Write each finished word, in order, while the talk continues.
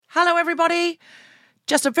Hello, everybody.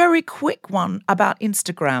 Just a very quick one about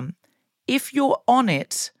Instagram. If you're on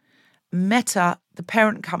it, Meta, the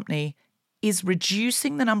parent company, is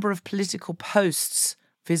reducing the number of political posts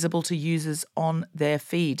visible to users on their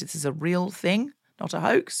feed. This is a real thing, not a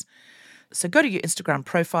hoax. So go to your Instagram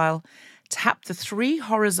profile, tap the 3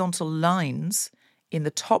 horizontal lines in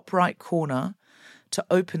the top right corner to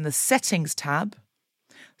open the Settings tab,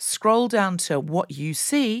 scroll down to What You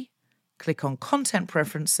See, click on Content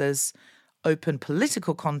Preferences, open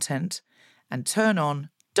Political Content, and turn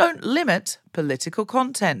on Don't Limit Political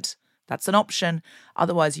Content. That's an option.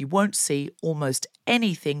 Otherwise, you won't see almost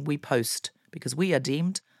anything we post because we are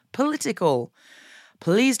deemed political.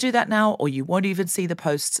 Please do that now, or you won't even see the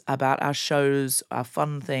posts about our shows, our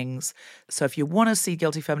fun things. So if you want to see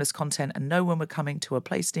Guilty Feminist content and know when we're coming to a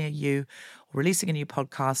place near you or releasing a new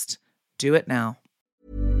podcast, do it now.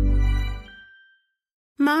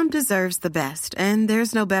 Mom deserves the best, and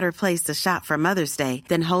there's no better place to shop for Mother's Day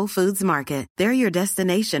than Whole Foods Market. They're your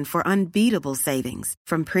destination for unbeatable savings,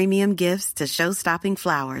 from premium gifts to show-stopping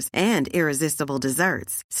flowers and irresistible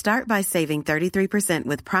desserts. Start by saving 33%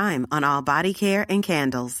 with Prime on all body care and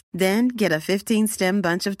candles. Then get a 15-stem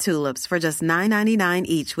bunch of tulips for just $9.99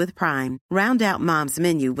 each with Prime. Round out Mom's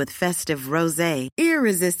menu with festive rosé,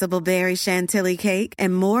 irresistible berry chantilly cake,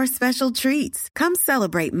 and more special treats. Come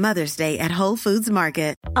celebrate Mother's Day at Whole Foods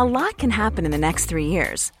Market. A lot can happen in the next 3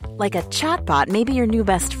 years. Like a chatbot may be your new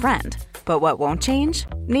best friend. But what won't change?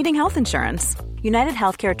 Needing health insurance. United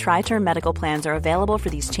Healthcare Tri-Term Medical Plans are available for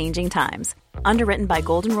these changing times. Underwritten by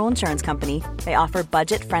Golden Rule Insurance Company, they offer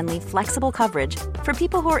budget-friendly, flexible coverage for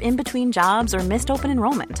people who are in between jobs or missed open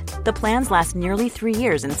enrollment. The plans last nearly 3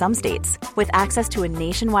 years in some states, with access to a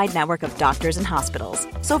nationwide network of doctors and hospitals.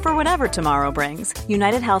 So for whatever tomorrow brings,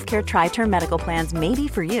 United Healthcare Tri-Term Medical Plans may be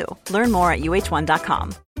for you. Learn more at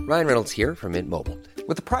uh1.com. Ryan Reynolds here from Mint Mobile.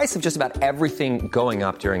 With the price of just about everything going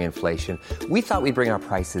up during inflation, we thought we'd bring our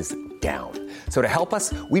prices down. So to help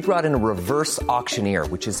us, we brought in a reverse auctioneer,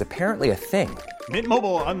 which is apparently a thing. Mint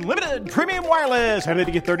Mobile Unlimited Premium Wireless. How to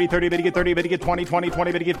get 30, 30, bit to get 30, bit to get 20, 20,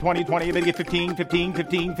 20, bit to get 20, 20, bit to get 15, 15,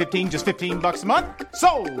 15, 15, just $15 a month?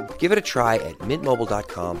 Sold! Give it a try at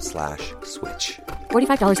mintmobile.com/switch.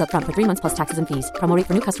 $45 up front for 3 months plus taxes and fees. Promo rate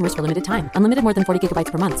for new customers for limited time. Unlimited more than 40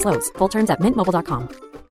 gigabytes per month. Slows full terms at mintmobile.com.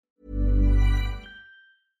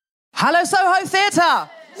 Hello, Soho Theatre!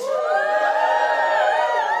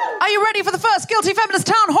 Are you ready for the first Guilty Feminist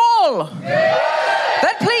Town Hall? Yeah.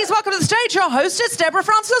 Then please welcome to the stage your hostess, Deborah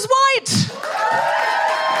Frances-White.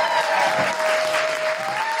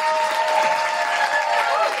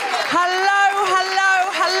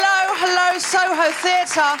 Hello, Soho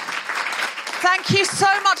Theatre. Thank you so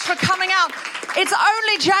much for coming out. It's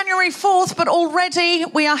only January 4th, but already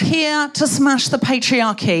we are here to smash the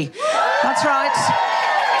patriarchy. That's right.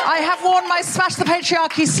 I have worn my Smash the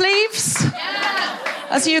Patriarchy sleeves,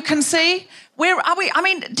 as you can see.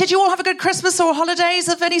 Did you all have a good Christmas or holidays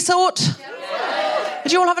of any sort?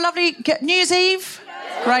 Did you all have a lovely New Year's Eve?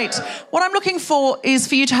 Great. What I'm looking for is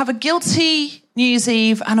for you to have a guilty New Year's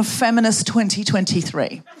Eve and a feminist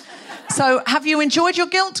 2023. So have you enjoyed your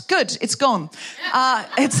guilt? Good, it's gone.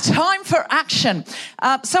 It's time for action.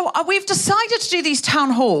 So we've decided to do these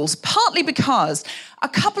town halls, partly because a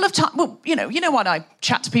couple of times, well, you know what, I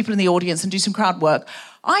chat to people in the audience and do some crowd work.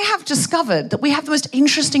 I have discovered that we have the most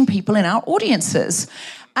interesting people in our audiences.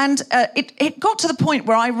 And it got to the point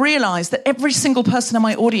where I realised that every single person in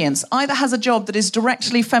my audience either has a job that is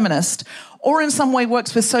directly feminist or in some way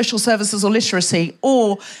works with social services or literacy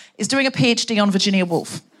or is doing a PhD on Virginia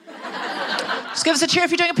Woolf. Just give us a cheer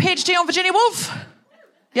if you're doing a PhD on Virginia Woolf.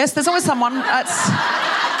 Yes, there's always someone.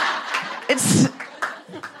 It's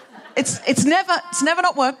never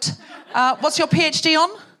not worked. What's your PhD on?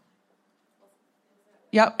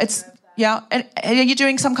 Yeah. Are you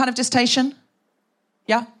doing some kind of dissertation?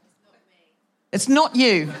 Yeah. It's not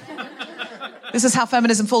you. This is how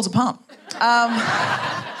feminism falls apart.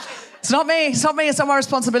 It's not me. It's not my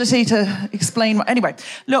responsibility to explain. Anyway,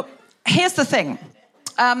 look. Here's the thing.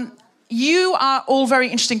 You are all very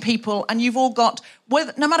interesting people, and you've all got,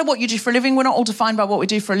 no matter what you do for a living, we're not all defined by what we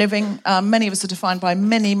do for a living. Many of us are defined by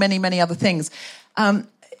many, many, many other things.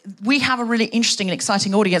 We have a really interesting and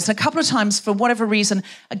exciting audience, and a couple of times, for whatever reason,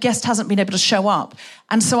 a guest hasn't been able to show up.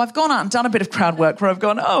 And so I've gone out and done a bit of crowd work where I've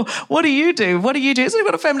gone, oh, what do you do? What do you do? So I've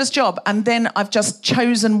got a feminist job. And then I've just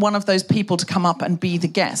chosen one of those people to come up and be the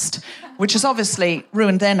guest, which has obviously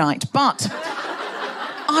ruined their night. But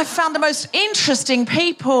I found the most interesting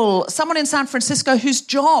people. Someone in San Francisco whose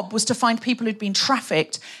job was to find people who'd been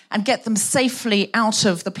trafficked and get them safely out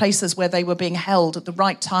of the places where they were being held at the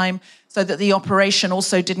right time so that the operation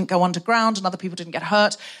also didn't go underground and other people didn't get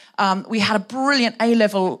hurt. We had a brilliant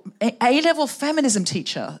A-level feminism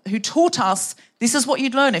teacher who taught us this is what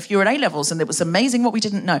you'd learn if you were at A-levels, and it was amazing what we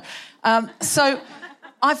didn't know. So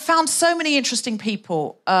I've found so many interesting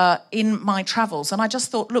people in my travels, and I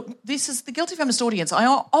just thought, look, this is the Guilty Feminist audience. I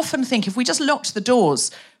often think if we just locked the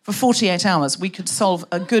doors for 48 hours, we could solve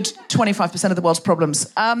a good 25% of the world's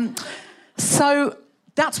problems. So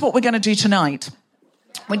that's what we're going to do tonight.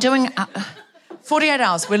 We're doing 48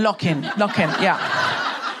 hours. We're lock in, yeah.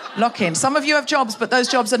 Lock in. Some of you have jobs, but those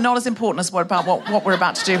jobs are not as important as what we're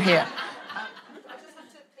about to do here. I just have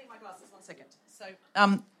to clean my glasses 1 second. So,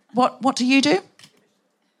 what do you do?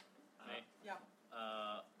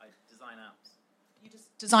 I design apps. You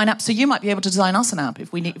just design apps, so you might be able to design us an app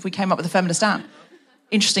if we came up with a feminist app.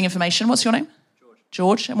 Interesting information. What's your name?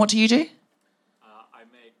 George. And what do you do? I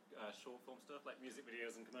make short form stuff like music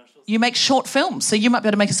videos and commercials. You make short films, so you might be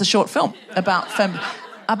able to make us a short film about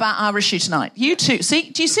our issue tonight. You too. See,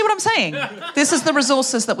 do you see what I'm saying? This is the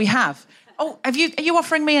resources that we have. Oh, are you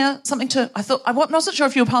offering me something to? I wasn't sure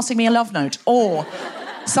if you were passing me a love note or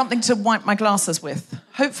something to wipe my glasses with.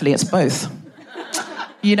 Hopefully, it's both.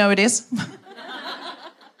 You know it is.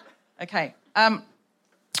 Okay.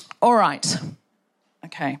 All right.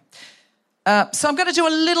 Okay. So I'm going to do a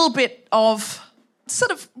little bit of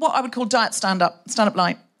sort of what I would call diet stand-up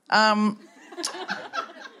light.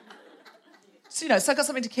 So I've got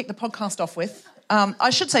something to kick the podcast off with. I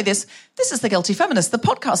should say this. This is The Guilty Feminist, the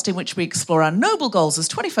podcast in which we explore our noble goals as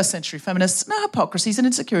 21st century feminists and our hypocrisies and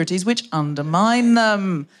insecurities which undermine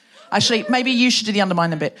them. Actually, maybe you should do the undermine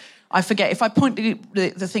them bit. I forget. If I point the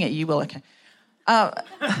thing at you, you will. Okay.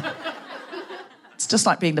 It's just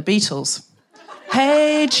like being the Beatles.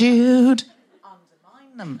 Hey, Jude.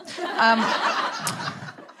 Undermine them.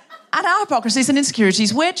 And our hypocrisies and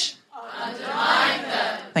insecurities which undermine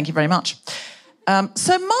them. Thank you very much.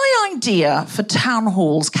 So my idea for town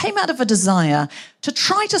halls came out of a desire to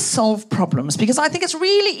try to solve problems, because I think it's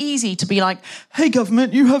really easy to be like, hey,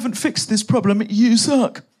 government, you haven't fixed this problem, you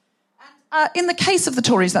suck. In the case of the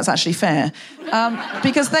Tories, that's actually fair,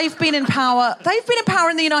 because they've been in power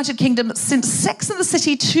in the United Kingdom since Sex and the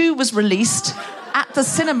City 2 was released at the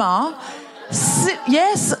cinema.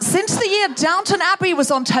 Since the year Downton Abbey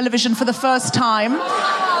was on television for the first time.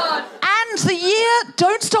 And the year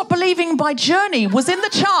Don't Stop Believing by Journey was in the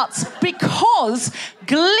charts because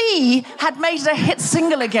Glee had made it a hit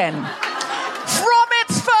single again from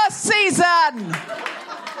its first season.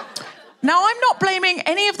 Now, I'm not blaming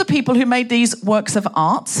any of the people who made these works of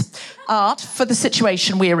art for the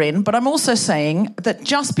situation we're in, but I'm also saying that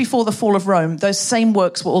just before the fall of Rome, those same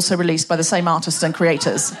works were also released by the same artists and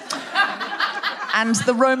creators. And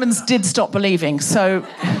the Romans did stop believing, so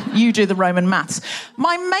you do the Roman maths.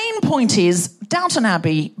 My main point is Downton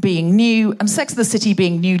Abbey being new and Sex and the City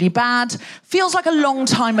being newly bad feels like a long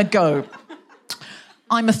time ago.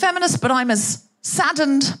 I'm a feminist, but I'm as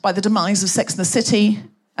saddened by the demise of Sex and the City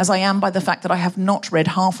as I am by the fact that I have not read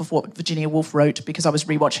half of what Virginia Woolf wrote because I was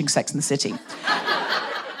rewatching Sex and the City.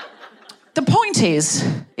 The point is,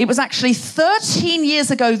 it was actually 13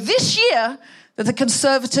 years ago this year that the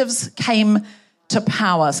Conservatives came to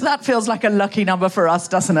power. So that feels like a lucky number for us,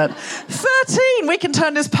 doesn't it? 13! We can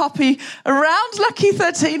turn this puppy around. Lucky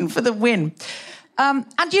 13 for the win. And,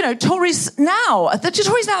 Tories now are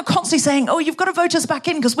constantly saying, oh, you've got to vote us back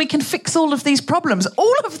in because we can fix all of these problems.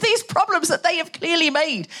 All of these problems that they have clearly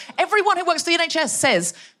made. Everyone who works for the NHS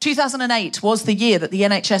says 2008 was the year that the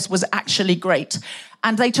NHS was actually great.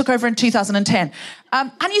 And they took over in 2010.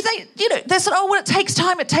 They said, oh, well, it takes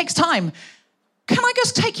time. Can I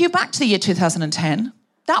just take you back to the year 2010?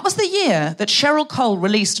 That was the year that Cheryl Cole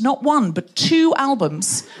released not one, but 2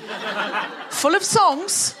 albums full of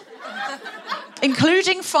songs,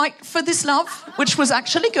 including Fight for This Love, which was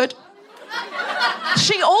actually good.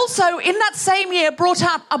 She also, in that same year, brought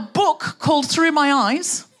out a book called Through My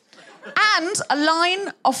Eyes and a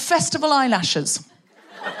line of festival eyelashes.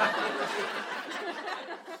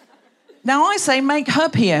 Now, I say make her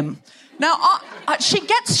PM. Now, she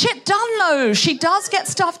gets shit done, though. She does get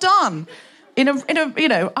stuff done.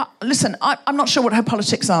 Listen, I'm not sure what her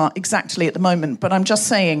politics are exactly at the moment, but I'm just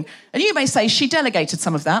saying, and you may say she delegated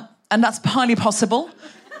some of that, and that's highly possible,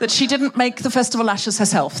 that she didn't make the festival lashes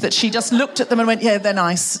herself, that she just looked at them and went, yeah, they're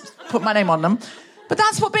nice, put my name on them. But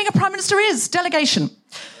that's what being a Prime Minister is, delegation.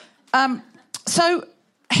 So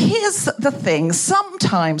here's the thing.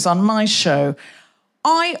 Sometimes on my show,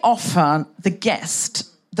 I offer the guest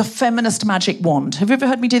the feminist magic wand. Have you ever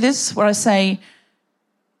heard me do this? Where I say,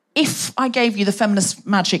 if I gave you the feminist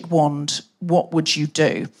magic wand, what would you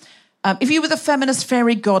do? If you were the feminist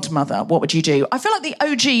fairy godmother, what would you do? I feel like the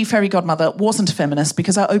OG fairy godmother wasn't a feminist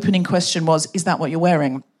because our opening question was, is that what you're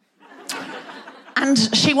wearing? And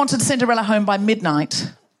she wanted Cinderella home by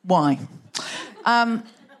midnight. Why?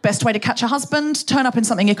 Best way to catch a husband, turn up in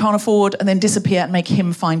something you can't afford and then disappear and make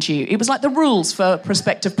him find you. It was like the rules for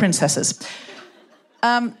prospective princesses.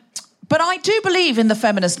 But I do believe in the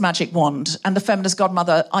feminist magic wand and the feminist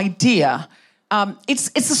godmother idea.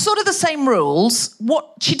 It's sort of the same rules.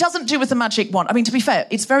 What she doesn't do with the magic wand, I mean, to be fair,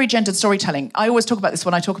 it's very gendered storytelling. I always talk about this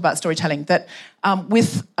when I talk about storytelling, that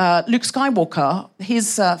with Luke Skywalker,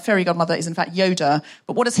 his fairy godmother is in fact Yoda.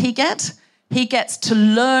 But what does he get? He gets to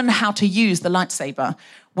learn how to use the lightsaber,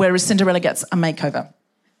 whereas Cinderella gets a makeover.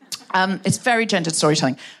 It's very gendered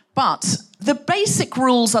storytelling. But the basic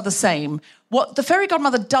rules are the same. What the fairy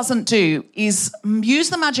godmother doesn't do is use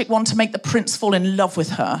the magic wand to make the prince fall in love with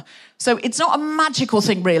her. So it's not a magical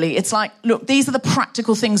thing, really. It's like, look, these are the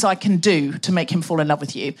practical things I can do to make him fall in love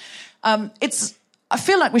with you. I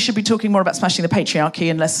feel like we should be talking more about smashing the patriarchy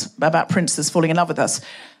and less about princes falling in love with us.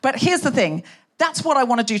 But here's the thing. That's what I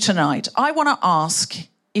want to do tonight. I want to ask,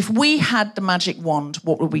 if we had the magic wand,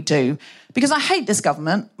 what would we do? Because I hate this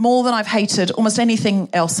government more than I've hated almost anything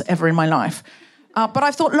else ever in my life. But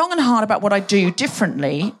I've thought long and hard about what I'd do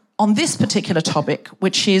differently on this particular topic,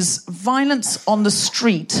 which is violence on the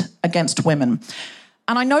street against women.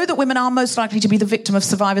 And I know that women are most likely to be the victim of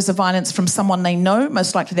survivors of violence from someone they know,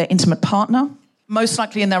 most likely their intimate partner, most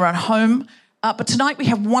likely in their own home. But tonight we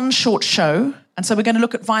have one short show, and so we're going to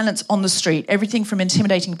look at violence on the street, everything from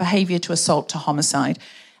intimidating behaviour to assault to homicide.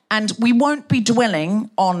 And we won't be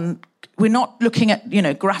dwelling on... We're not looking at,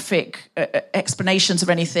 graphic explanations of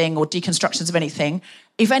anything or deconstructions of anything.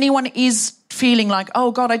 If anyone is feeling like,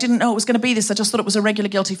 oh, God, I didn't know it was going to be this, I just thought it was a regular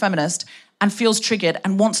guilty feminist, and feels triggered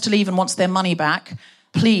and wants to leave and wants their money back,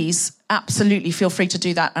 please, absolutely feel free to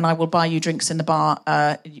do that, and I will buy you drinks in the bar,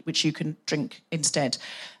 which you can drink instead,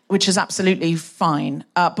 which is absolutely fine.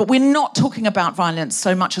 But we're not talking about violence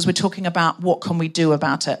so much as we're talking about what can we do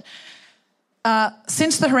about it.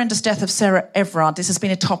 Since the horrendous death of Sarah Everard, this has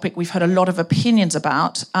been a topic we've heard a lot of opinions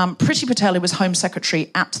about. Priti Patel, who was Home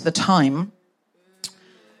Secretary at the time...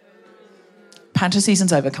 Panto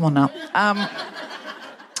season's over, come on now.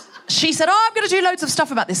 She said, I'm going to do loads of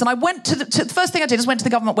stuff about this. And I went to the first thing I did is went to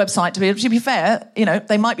the government website. To be fair,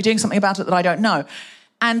 they might be doing something about it that I don't know.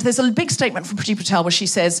 And there's a big statement from Priti Patel where she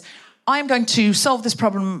says, I am going to solve this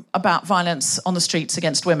problem about violence on the streets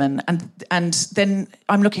against women. And then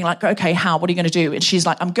I'm looking like, OK, how? What are you going to do? And she's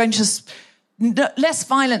like, I'm going to... less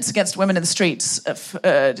violence against women in the streets.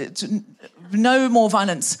 No more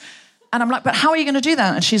violence. And I'm like, but how are you going to do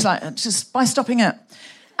that? And she's like, just by stopping it.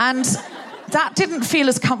 And that didn't feel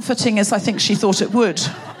as comforting as I think she thought it would.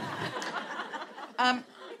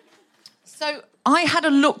 So I had a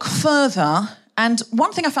look further... And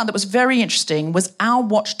one thing I found that was very interesting was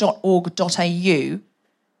ourwatch.org.au.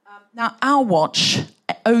 Now, Our Watch,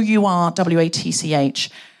 OURWATCH,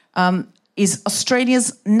 is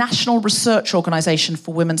Australia's national research organisation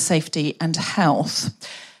for women's safety and health.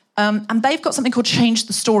 And they've got something called Change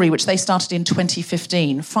the Story, which they started in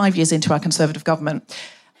 2015, 5 years into our Conservative government.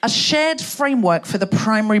 A shared framework for the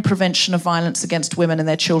primary prevention of violence against women and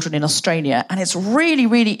their children in Australia. And it's really,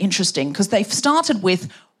 really interesting because they've started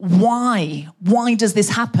with why? Why does this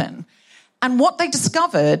happen? And what they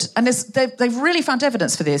discovered, and they've really found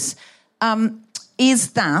evidence for this,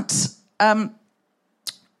 is that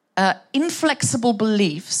inflexible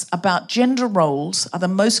beliefs about gender roles are the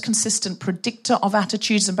most consistent predictor of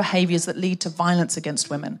attitudes and behaviours that lead to violence against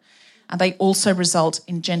women. And they also result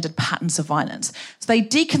in gendered patterns of violence. So they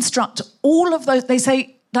deconstruct all of those. They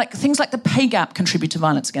say things like the pay gap contribute to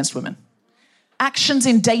violence against women. Actions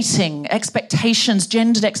in dating, expectations,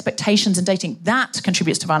 gendered expectations in dating, that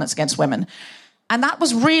contributes to violence against women. And that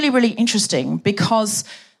was really, really interesting because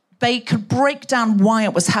they could break down why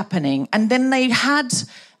it was happening. And then they had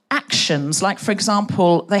actions, like, for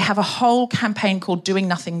example, they have a whole campaign called Doing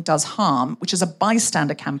Nothing Does Harm, which is a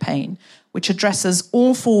bystander campaign, which addresses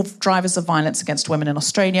all 4 drivers of violence against women in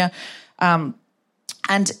Australia. And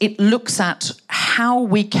it looks at how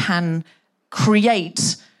we can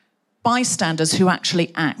create bystanders who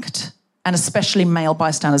actually act, and especially male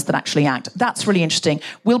bystanders that actually act. That's really interesting.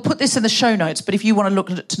 We'll put this in the show notes, but if you want to look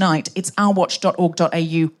at it tonight, it's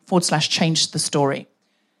ourwatch.org.au/change the story.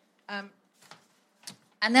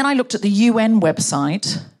 And then I looked at the UN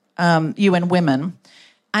website, UN Women,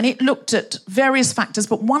 and it looked at various factors,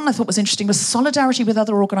 but one I thought was interesting was solidarity with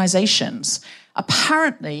other organisations.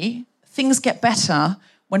 Apparently, things get better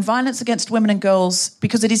when violence against women and girls,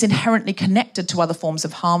 because it is inherently connected to other forms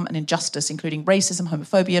of harm and injustice, including racism,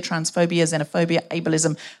 homophobia, transphobia, xenophobia,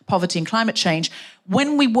 ableism, poverty and climate change,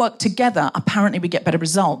 when we work together, apparently we get better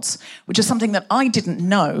results, which is something that I didn't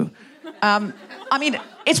know. I mean,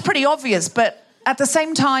 it's pretty obvious, but at the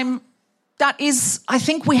same time, that is, I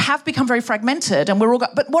think we have become very fragmented and we're all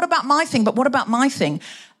but what about my thing? But what about my thing?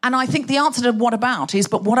 And I think the answer to what about is,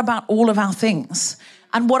 but what about all of our things?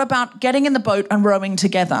 And what about getting in the boat and rowing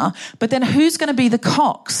together? But then who's going to be the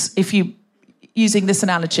cox, if you, using this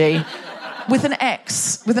analogy, with an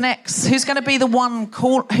X, who's going to be the one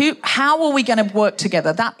how are we going to work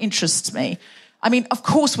together? That interests me. I mean, of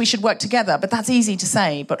course we should work together, but that's easy to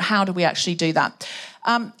say, but how do we actually do that?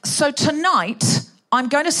 So tonight, I'm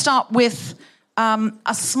going to start with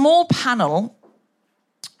a small panel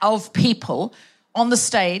of people on the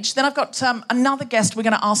stage. Then I've got another guest we're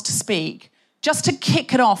going to ask to speak, just to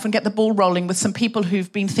kick it off and get the ball rolling with some people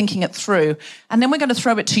who've been thinking it through. And then we're going to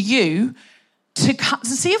throw it to you to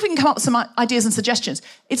see if we can come up with some ideas and suggestions.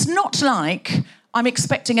 It's not like I'm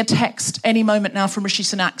expecting a text any moment now from Rishi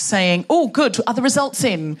Sunak saying, oh, good, are the results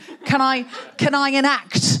in? Can I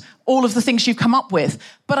enact all of the things you've come up with?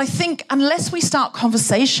 But I think unless we start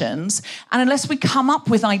conversations and unless we come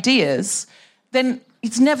up with ideas, then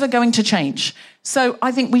it's never going to change. So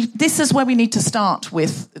I think this is where we need to start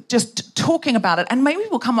with just talking about it. And maybe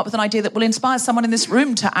we'll come up with an idea that will inspire someone in this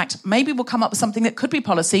room to act. Maybe we'll come up with something that could be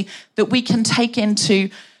policy that we can take into,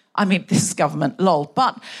 I mean, this is government, lol.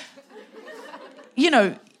 But, you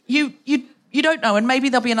know, you don't know, and maybe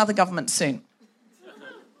there'll be another government soon.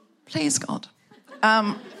 Please, God.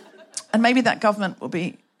 And maybe that government will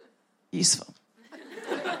be useful.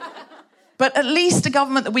 But at least a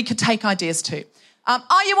government that we could take ideas to.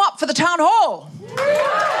 Are you up for the town hall?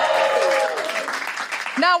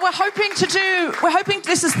 Now, we're hoping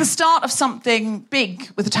this is the start of something big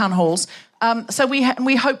with the town halls. So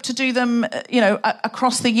we hope to do them,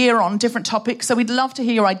 across the year on different topics. So we'd love to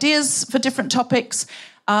hear your ideas for different topics.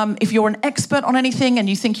 If you're an expert on anything and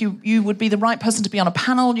you think you would be the right person to be on a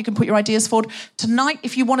panel, you can put your ideas forward. Tonight,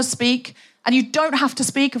 if you want to speak, and you don't have to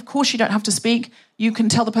speak, of course you don't have to speak, you can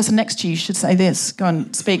tell the person next to you should say this, go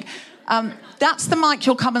and speak. That's the mic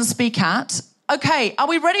you'll come and speak at. Okay, are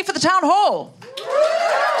we ready for the town hall?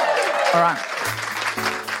 All right.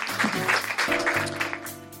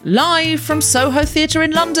 Live from Soho Theatre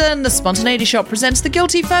in London, the Spontaneity Shop presents The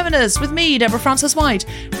Guilty Feminist with me, Deborah Frances White,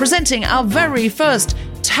 presenting our very first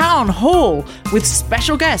town hall with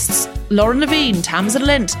special guests Lauren Levine, Tamzin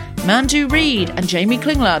Lent, Mandu, Reid and Jamie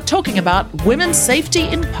Klingler talking about women's safety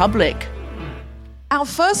in public. Our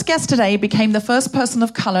first guest today became the first person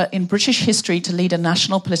of colour in British history to lead a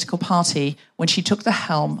national political party when she took the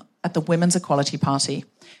helm at the Women's Equality Party.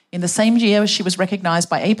 In the same year, she was recognised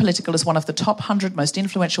by Apolitical as one of the top 100 most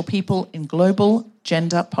influential people in global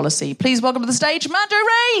gender policy. Please welcome to the stage, Mandu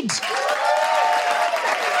Reid.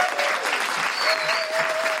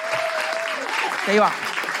 There you are.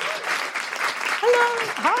 Hello.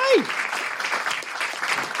 Hi.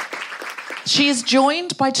 She is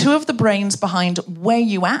joined by two of the brains behind Where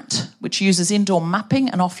You At, which uses indoor mapping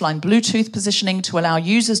and offline Bluetooth positioning to allow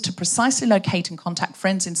users to precisely locate and contact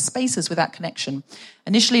friends in spaces without connection.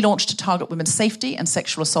 Initially launched to target women's safety and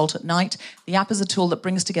sexual assault at night, the app is a tool that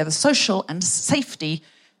brings together social and safety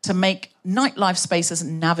to make nightlife spaces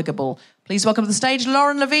navigable. Please welcome to the stage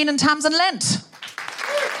Lauren Levine and Tamzin Lent.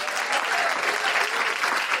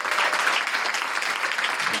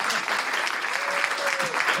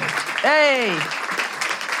 Hey!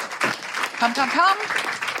 Come.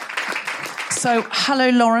 So, hello,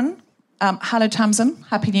 Lauren. Hello, Tamzin.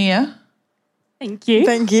 Happy New Year. Thank you.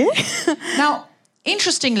 Thank you. Now,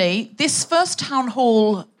 interestingly, this first town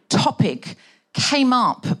hall topic came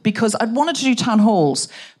up because I'd wanted to do town halls,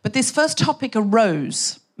 but this first topic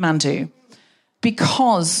arose, Mandu,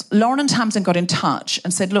 because Lauren and Tamzin got in touch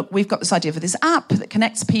and said, look, we've got this idea for this app that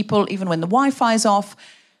connects people even when the Wi-Fi is off.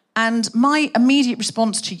 And my immediate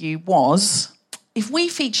response to you was, if we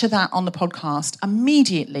feature that on the podcast,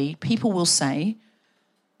 immediately people will say,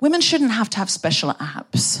 women shouldn't have to have special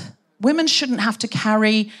apps. Women shouldn't have to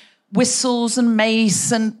carry whistles and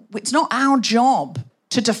mace, and it's not our job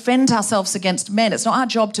to defend ourselves against men. It's not our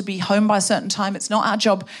job to be home by a certain time. It's not our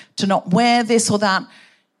job to not wear this or that.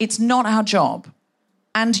 It's not our job.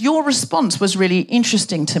 And your response was really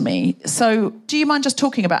interesting to me. So do you mind just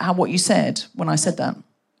talking about what you said when I said that?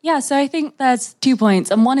 Yeah, so I think there's 2 points.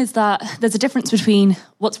 And one is that there's a difference between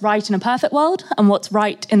what's right in a perfect world and what's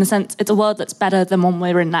right in the sense it's a world that's better than one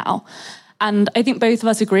we're in now. And I think both of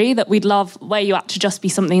us agree that we'd love Where You At to just be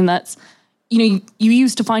something that's, you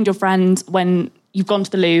use to find your friends when you've gone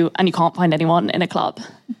to the loo and you can't find anyone in a club.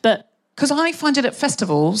 But because I find it at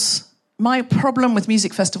festivals, my problem with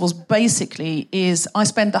music festivals basically is I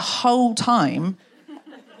spend the whole time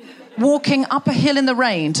walking up a hill in the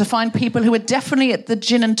rain to find people who are definitely at the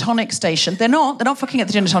gin and tonic station. They're not fucking at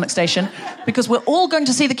the gin and tonic station because we're all going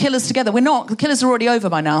to see the Killers together. We're not. The Killers are already over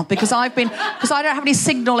by now because I don't have any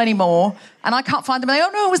signal anymore and I can't find them. And they, oh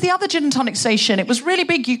no, it was the other gin and tonic station. It was really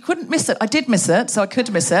big. You couldn't miss it. I did miss it, so I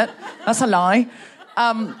could miss it. That's a lie.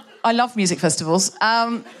 I love music festivals.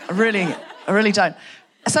 I really don't.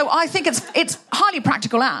 So I think it's highly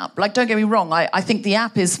practical app. Like, don't get me wrong. I think the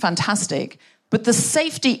app is fantastic. But the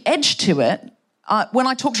safety edge to it, when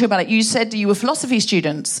I talked to you about it, you said you were philosophy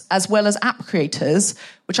students as well as app creators,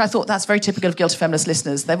 which I thought that's very typical of Guilty Feminist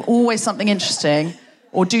listeners. They've always something interesting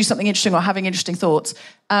or do something interesting or having interesting thoughts.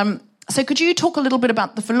 So could you talk a little bit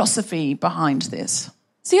about the philosophy behind this?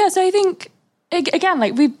 So I think, again,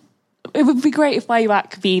 like it would be great if Where You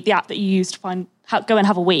At could be the app that you use to go and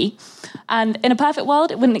have a wee. And in a perfect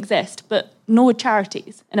world, it wouldn't exist, but nor would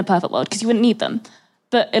charities in a perfect world because you wouldn't need them.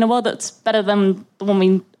 But in a world that's better than the one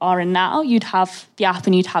we are in now, you'd have the app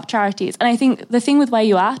and you'd have charities. And I think the thing with Where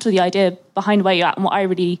You At, or the idea behind Where You At, and what I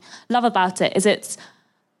really love about it, is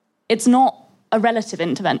it's not a relative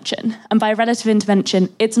intervention. And by relative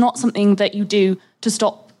intervention, it's not something that you do to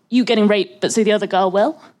stop you getting raped, but so the other girl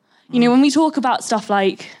will. You know, when we talk about stuff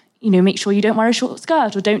like, you know, make sure you don't wear a short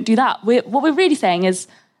skirt or don't do that, what we're really saying is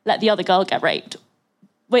let the other girl get raped,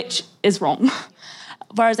 which is wrong.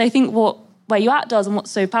 Whereas I think what Where You At does and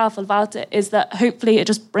what's so powerful about it is that hopefully it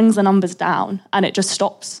just brings the numbers down and it just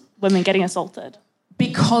stops women getting assaulted.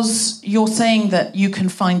 Because you're saying that you can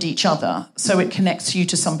find each other, so it connects you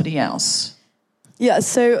to somebody else. Yeah,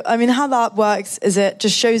 so, I mean, how that works is it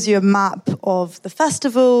just shows you a map of the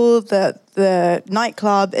festival, the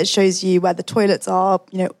nightclub. It shows you where the toilets are,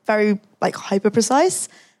 you know, very, like, hyper-precise.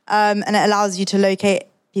 And it allows you to locate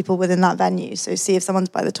people within that venue. So see if someone's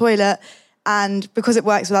by the toilet. And because it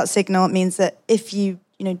works without signal, it means that if you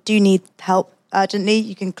do need help urgently,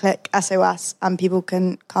 you can click SOS and people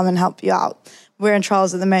can come and help you out. We're in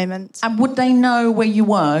trials at the moment. And would they know where you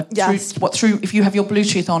were? Yes. Through if you have your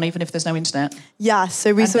Bluetooth on, even if there's no internet? Yeah,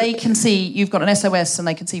 so they can see, you've got an SOS and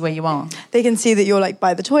they can see where you are? They can see that you're like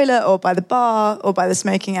by the toilet or by the bar or by the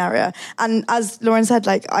smoking area. And as Lauren said,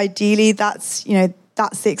 like ideally that's the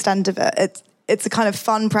extent of it. It's a kind of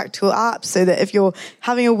fun, practical app so that if you're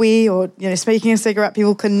having a wee or, smoking a cigarette,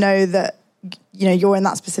 people can know that, you're in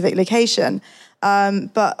that specific location.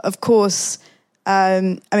 But of course,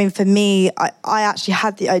 I mean, for me, I actually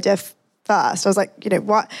had the idea first. I was like,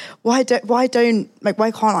 why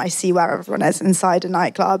can't I see where everyone is inside a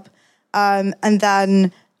nightclub? And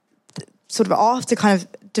then sort of after kind of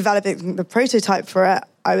developing the prototype for it,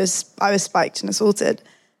 I was spiked and assaulted.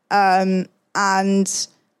 And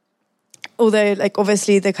although, like,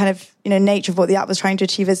 obviously the kind of, nature of what the app was trying to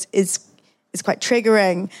achieve is quite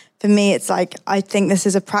triggering, for me, it's like, I think this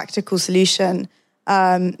is a practical solution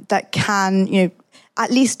that can, at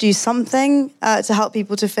least do something to help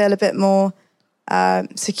people to feel a bit more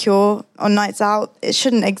secure on nights out. It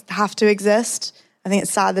shouldn't have to exist. I think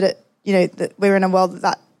it's sad that that we're in a world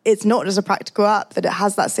that it's not just a practical app, that it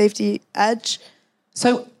has that safety edge.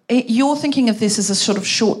 So you're thinking of this as a sort of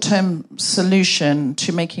short-term solution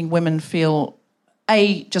to making women feel,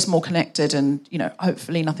 A, just more connected and,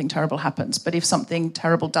 hopefully nothing terrible happens. But if something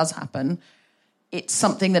terrible does happen, it's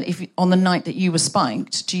something that if on the night that you were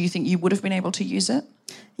spiked, do you think you would have been able to use it?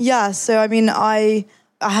 Yeah, so I mean, I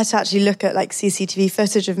had to actually look at like CCTV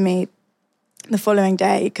footage of me the following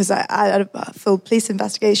day because I had a full police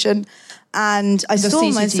investigation. And I saw the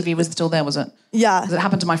CCTV was still there, was it? Yeah. It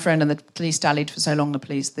happened to my friend and the police dallied for so long, the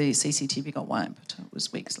CCTV got wiped. It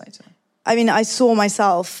was weeks later. I mean, I saw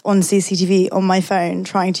myself on CCTV on my phone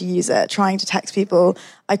trying to use it, trying to text people.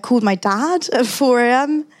 I called my dad at 4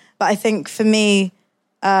 a.m., but I think for me,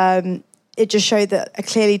 it just showed that I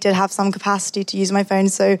clearly did have some capacity to use my phone.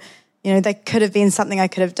 So, there could have been something I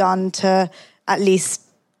could have done to at least,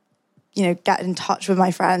 get in touch with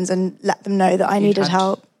my friends and let them know that I needed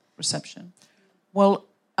help. Reception. Well,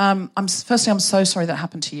 firstly, I'm so sorry that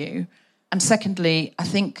happened to you. And secondly, I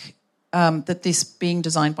think that this being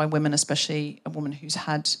designed by women, especially a woman who's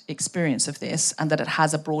had experience of this, and that it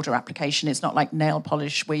has a broader application. It's not like nail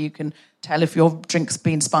polish where you can tell if your drink's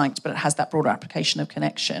been spiked, but it has that broader application of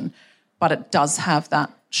connection. But it does have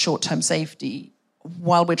that short-term safety.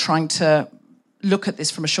 While we're trying to look at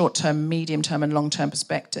this from a short-term, medium-term and long-term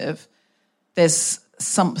perspective, there's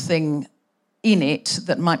something in it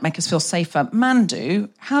that might make us feel safer. Mandu,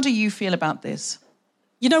 how do you feel about this?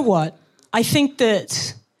 You know what? I think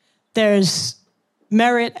that there's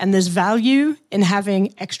merit and there's value in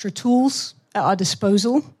having extra tools at our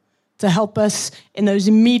disposal to help us in those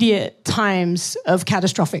immediate times of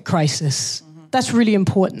catastrophic crisis. Mm-hmm. That's really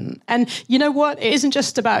important. And you know what? It isn't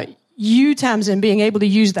just about you, Tamzin, being able to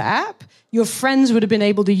use the app. Your friends would have been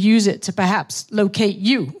able to use it to perhaps locate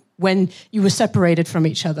you when you were separated from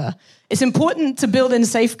each other. It's important to build in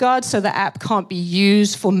safeguards so the app can't be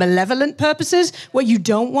used for malevolent purposes. What you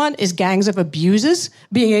don't want is gangs of abusers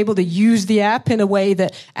being able to use the app in a way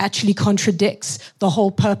that actually contradicts the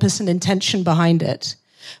whole purpose and intention behind it.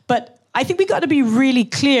 But I think we've got to be really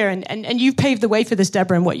clear, and you've paved the way for this,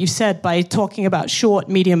 Deborah, in what you said by talking about short,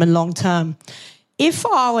 medium, and long term. If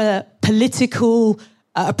our political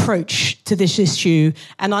approach to this issue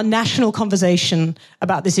and our national conversation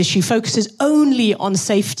about this issue focuses only on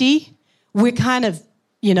safety, we're kind of,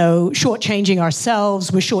 shortchanging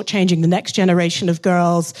ourselves. We're shortchanging the next generation of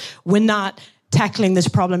girls. We're not tackling this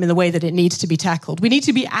problem in the way that it needs to be tackled. We need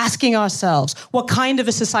to be asking ourselves, what kind of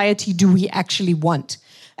a society do we actually want?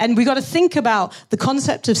 And we got to think about the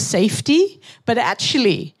concept of safety, but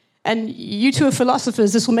actually, and you two are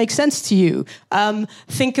philosophers, this will make sense to you,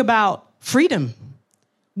 think about freedom.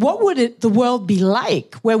 What would the world be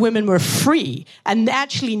like where women were free and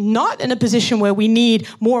actually not in a position where we need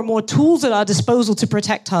more and more tools at our disposal to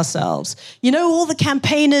protect ourselves? All the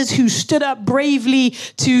campaigners who stood up bravely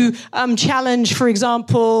to challenge, for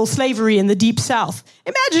example, slavery in the Deep South.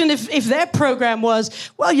 Imagine if their program was,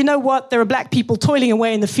 well, you know what, there are black people toiling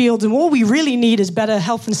away in the fields and all we really need is better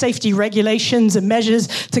health and safety regulations and measures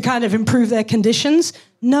to kind of improve their conditions.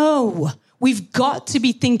 No. We've got to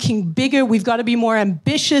be thinking bigger. We've got to be more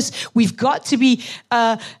ambitious. We've got to be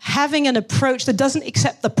having an approach that doesn't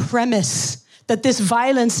accept the premise that this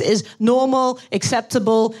violence is normal,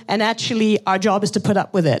 acceptable, and actually our job is to put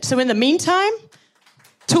up with it. So in the meantime,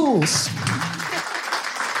 tools.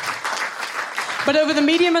 But over the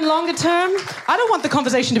medium and longer term, I don't want the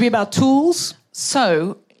conversation to be about tools.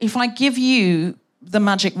 So if I give you the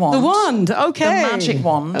magic wand. The wand, okay. The magic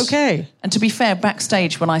wand. Okay. And to be fair,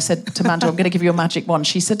 backstage when I said to Mandu, I'm going to give you a magic wand,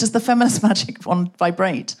 she said, does the feminist magic wand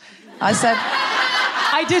vibrate? I said...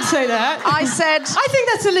 I did say that. I said... I think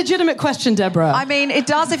that's a legitimate question, Deborah. I mean, it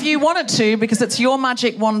does if you wanted to, because it's your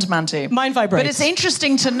magic wand, Mandu. Mine vibrates. But it's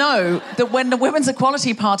interesting to know that when the Women's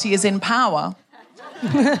Equality Party is in power,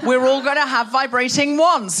 we're all going to have vibrating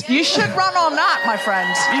wands. You should run on that, my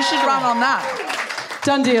friend. You should run on that.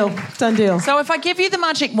 Done deal. Done deal. So if I give you the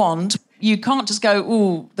magic wand, you can't just go,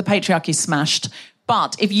 ooh, the patriarchy's smashed.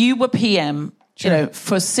 But if you were PM,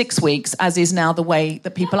 for 6 weeks, as is now the way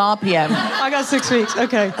that people are PM. I got 6 weeks,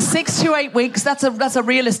 okay. 6 to 8 weeks, that's a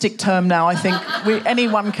realistic term now, I think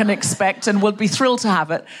anyone can expect and would be thrilled to have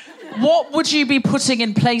it. What would you be putting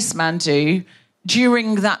in place, Mandu,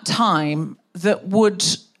 during that time that would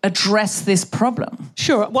address this problem?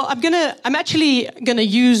 Sure. Well, I'm actually gonna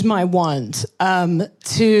use my wand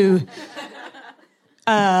to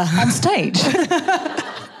on stage.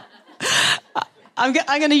 I'm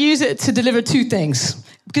going to use it to deliver two things,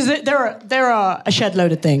 because there are a shed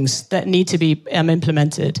load of things that need to be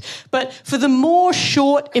implemented. But for the more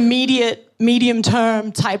short, immediate,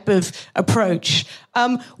 medium-term type of approach,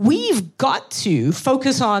 we've got to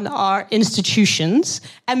focus on our institutions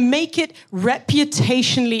and make it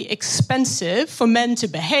reputationally expensive for men to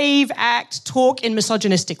behave, act, talk in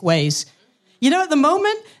misogynistic ways. At the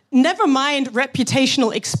moment, never mind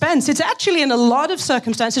reputational expense, it's actually in a lot of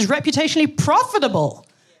circumstances reputationally profitable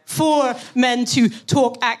for men to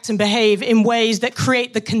talk, act, and behave in ways that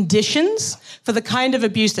create the conditions for the kind of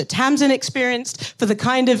abuse that Tamzin experienced, for the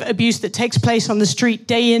kind of abuse that takes place on the street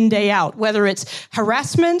day in, day out, whether it's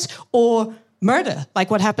harassment or murder,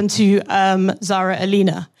 like what happened to Zara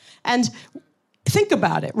Alina. And think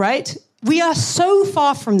about it, right? We are so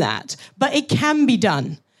far from that, but it can be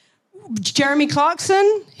done. Jeremy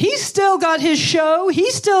Clarkson, he's still got his show.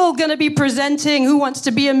 He's still going to be presenting Who Wants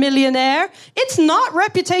to Be a Millionaire. It's not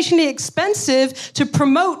reputationally expensive to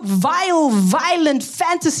promote vile, violent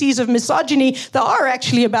fantasies of misogyny that are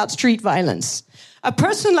actually about street violence. A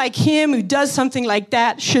person like him who does something like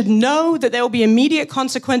that should know that there will be immediate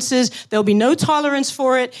consequences. There will be no tolerance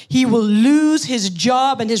for it. He will lose his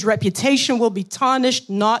job and his reputation will be tarnished,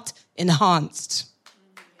 not enhanced.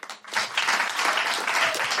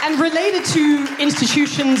 And related to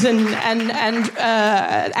institutions and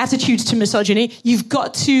attitudes to misogyny, you've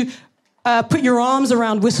got to put your arms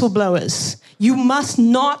around whistleblowers. You must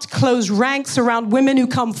not close ranks around women who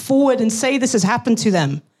come forward and say this has happened to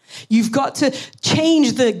them. You've got to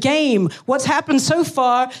change the game. What's happened so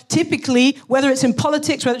far, typically, whether it's in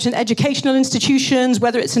politics, whether it's in educational institutions,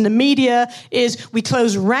 whether it's in the media, is we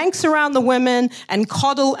close ranks around the women and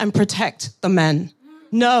coddle and protect the men.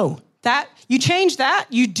 No. That you change that,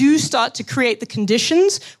 you do start to create the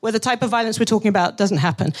conditions where the type of violence we're talking about doesn't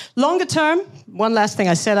happen. Longer term, one last thing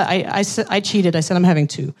I said, I cheated. I said I'm having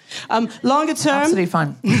two. Longer term, absolutely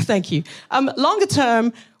fine. Thank you. Longer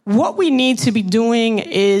term, what we need to be doing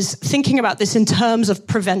is thinking about this in terms of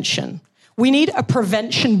prevention. We need a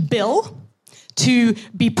prevention bill to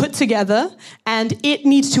be put together, and it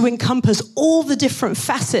needs to encompass all the different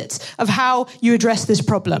facets of how you address this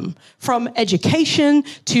problem, from education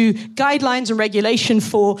to guidelines and regulation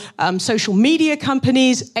for social media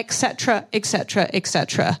companies, etc., etc.,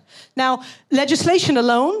 etc. Now, legislation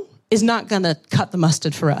alone is not going to cut the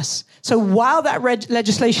mustard for us. So while that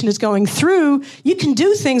legislation is going through, you can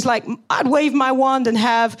do things like I'd wave my wand and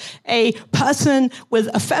have a person with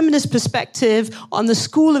a feminist perspective on the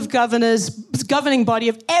School of Governors, governing body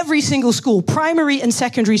of every single school, primary and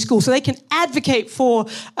secondary school, so they can advocate for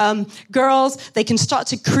girls. They can start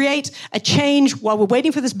to create a change while we're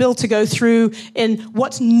waiting for this bill to go through in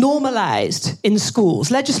what's normalized in schools.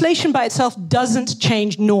 Legislation by itself doesn't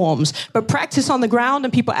change norms, but practice on the ground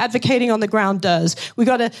and people advocating on the ground does. We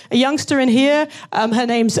got a youngster in here. Her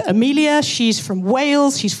name's Amelia. She's from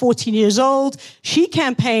Wales. She's 14 years old. She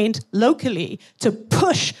campaigned locally to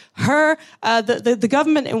push her, the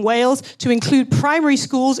government in Wales to include primary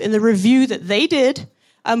schools in the review that they did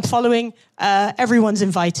following Everyone's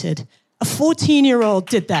Invited. A 14-year-old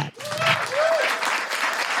did that.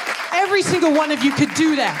 Every single one of you could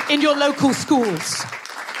do that in your local schools.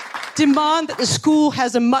 Demand that the school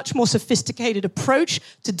has a much more sophisticated approach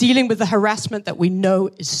to dealing with the harassment that we know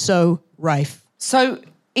is so rife. So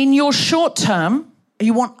in your short term,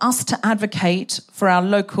 you want us to advocate for our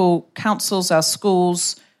local councils, our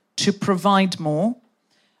schools, to provide more.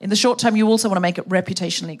 In the short term, you also want to make it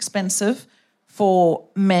reputationally expensive for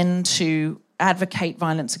men to advocate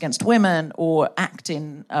violence against women or act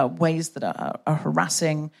in ways that are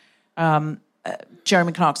harassing.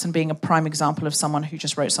 Jeremy Clarkson being a prime example of someone who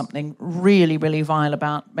just wrote something really, really vile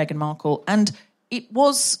about Meghan Markle. And it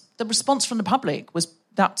was, the response from the public was,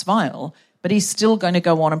 that's vile, but he's still going to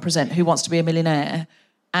go on and present Who Wants to Be a Millionaire.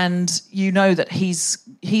 And you know that he's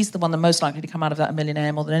the one that most likely to come out of that a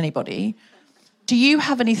millionaire more than anybody. Do you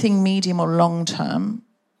have anything medium or long term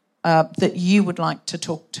that you would like to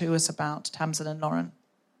talk to us about, Tamzin and Lauren?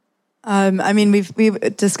 I mean, we were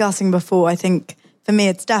discussing before, I think, for me,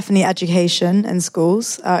 it's definitely education in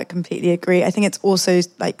schools. I completely agree. I think it's also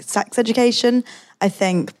like sex education. I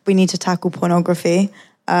think we need to tackle pornography.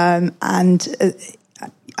 And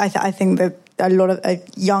I think that a lot of a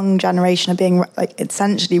young generation are being like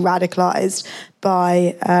essentially radicalized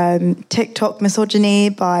by TikTok misogyny,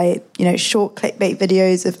 by, you know, short clickbait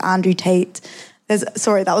videos of Andrew Tate.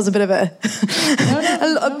 Sorry, that was a bit of a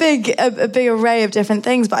big array of different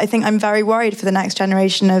things, but I think I'm very worried for the next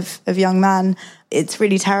generation of young men. It's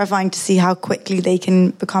really terrifying to see how quickly they can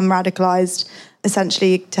become radicalized,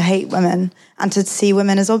 essentially to hate women and to see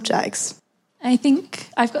women as objects. I think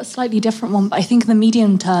I've got a slightly different one, but I think in the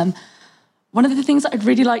medium term, one of the things that I'd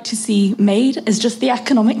really like to see made is just the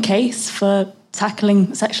economic case for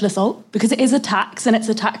tackling sexual assault, because it is a tax, and it's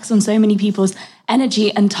a tax on so many people's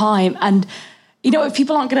energy and time. And you know, if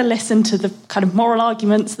people aren't going to listen to the kind of moral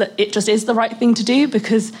arguments that it just is the right thing to do,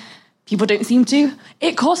 because people don't seem to,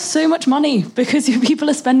 it costs so much money because people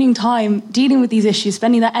are spending time dealing with these issues,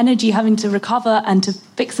 spending their energy having to recover and to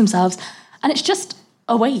fix themselves. And it's just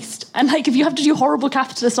a waste. And like, if you have to do horrible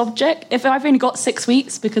capitalist object, if I've only got 6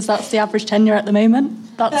 weeks, because that's the average tenure at the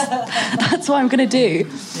moment, that's what I'm going to do.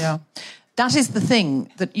 Yeah. That is the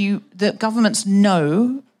thing, that governments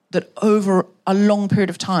know that over a long period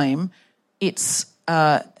of time, it's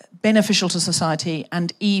beneficial to society,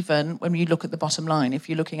 and even when you look at the bottom line, if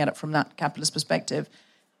you're looking at it from that capitalist perspective,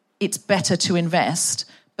 it's better to invest.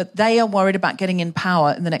 But they are worried about getting in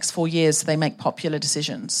power in the next 4 years so they make popular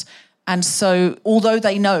decisions. And so although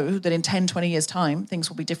they know that in 10, 20 years' time, things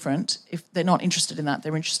will be different, if they're not interested in that,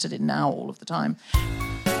 they're interested in now all of the time.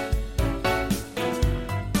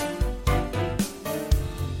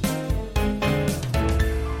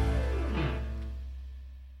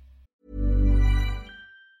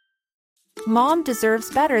 Mom deserves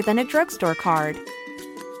better than a drugstore card.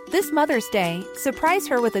 This Mother's Day, surprise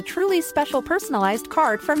her with a truly special personalized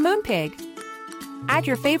card from Moonpig. Add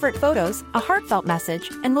your favorite photos, a heartfelt message,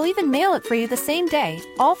 and we'll even mail it for you the same day,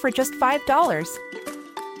 all for just $5.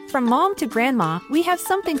 From mom to grandma, we have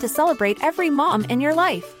something to celebrate every mom in your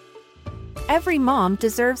life. Every mom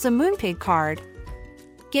deserves a Moonpig card.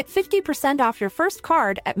 Get 50% off your first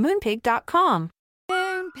card at moonpig.com.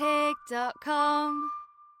 Moonpig.com.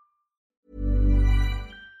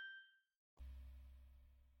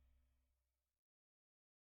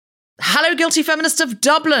 Hello, Guilty Feminists of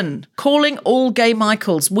Dublin, calling all gay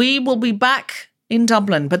Michaels. We will be back in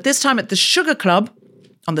Dublin, but this time at the Sugar Club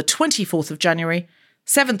on the 24th of January,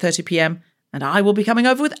 7:30 p.m, and I will be coming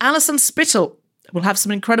over with Alison Spittle. We'll have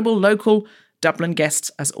some incredible local Dublin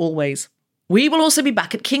guests, as always. We will also be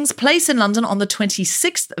back at King's Place in London on the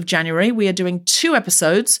 26th of January. We are doing 2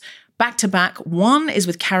 episodes back-to-back. One is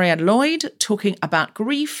with Carrie-Anne Lloyd, talking about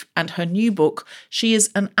grief and her new book. She is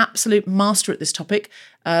an absolute master at this topic.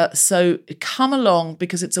 So come along,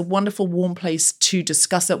 because it's a wonderful, warm place to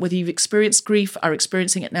discuss it. Whether you've experienced grief, are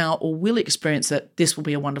experiencing it now, or will experience it, this will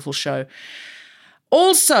be a wonderful show.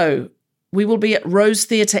 Also, we will be at Rose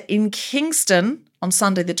Theatre in Kingston on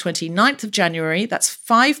Sunday, the 29th of January. That's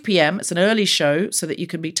 5 p.m. It's an early show so that you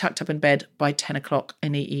can be tucked up in bed by 10 o'clock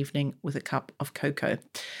any evening with a cup of cocoa.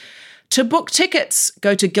 To book tickets,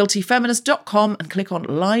 go to guiltyfeminist.com and click on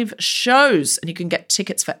live shows, and you can get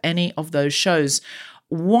tickets for any of those shows.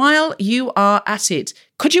 While you are at it,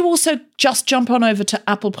 could you also just jump on over to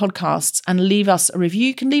Apple Podcasts and leave us a review?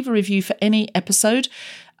 You can leave a review for any episode.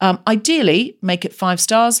 Ideally, make it 5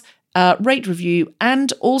 stars. Rate, review,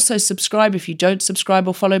 and also subscribe if you don't subscribe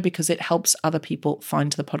or follow, because it helps other people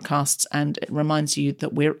find the podcasts and it reminds you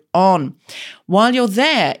that we're on. While you're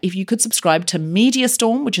there, if you could subscribe to Media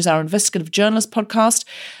Storm, which is our investigative journalist podcast,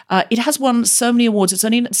 it has won so many awards. It's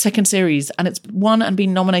only in its 2nd series, and it's won and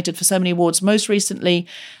been nominated for so many awards. Most recently,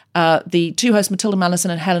 the 2 hosts, Matilda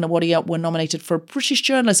Mallison and Helena Wadia, were nominated for a British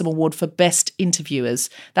Journalism Award for Best Interviewers.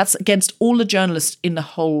 That's against all the journalists in the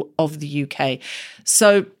whole of the UK.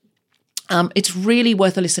 So it's really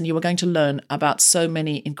worth a listen. You are going to learn about so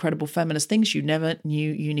many incredible feminist things you never knew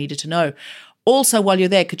you needed to know. Also, while you're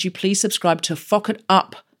there, could you please subscribe to Fock It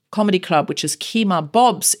Up Comedy Club, which is Kemah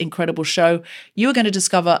Bob's incredible show. You are going to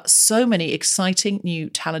discover so many exciting, new,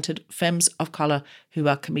 talented femmes of colour who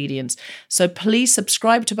are comedians. So please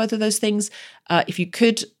subscribe to both of those things. If you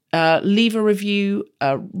could, leave a review,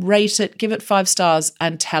 rate it, give it 5 stars,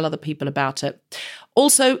 and tell other people about it.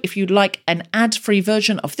 Also, if you'd like an ad-free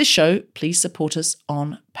version of this show, please support us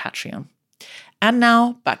on Patreon. And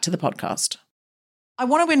now, back to the podcast. I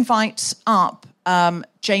want to invite up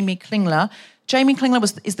Jamie Klingler. Jamie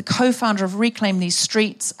Klingler is the co-founder of Reclaim These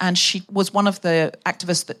Streets, and she was one of the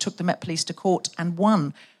activists that took the Met Police to court and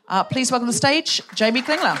won. Please welcome to the stage, Jamie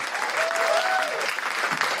Klingler.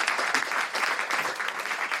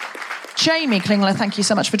 Jamie Klingler, thank you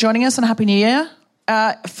so much for joining us, and Happy New Year.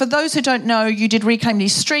 For those who don't know, you did Reclaim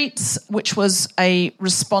These Streets, which was a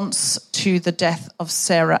response to the death of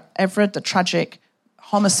Sarah Everard, the tragic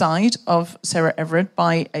homicide of Sarah Everard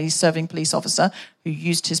by a serving police officer who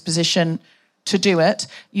used his position to do it.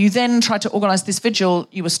 You then tried to organise this vigil.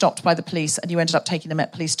 You were stopped by the police, and you ended up taking the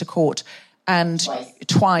Met Police to court. And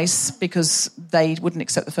twice, because they wouldn't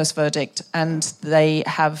accept the first verdict. And they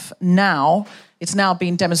have now, it's now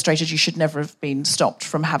been demonstrated you should never have been stopped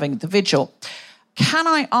from having the vigil. Can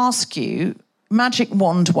I ask you, magic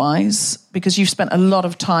wand-wise, because you've spent a lot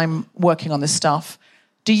of time working on this stuff,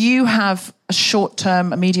 do you have a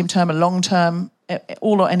short-term, a medium-term, a long-term,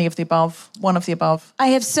 all or any of the above, one of the above? I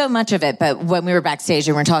have so much of it, but when we were backstage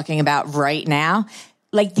and we're talking about right now,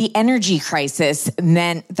 like the energy crisis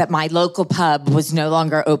meant that my local pub was no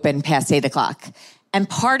longer open past 8 o'clock. And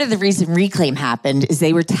part of the reason Reclaim happened is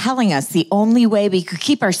they were telling us the only way we could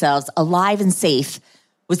keep ourselves alive and safe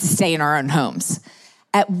was to stay in our own homes.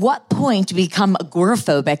 At what point to become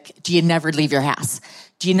agoraphobic do you never leave your house?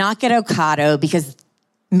 Do you not get Ocado because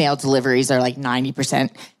mail deliveries are like 90%?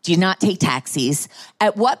 Do you not take taxis?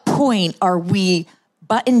 At what point are we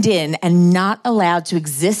buttoned in and not allowed to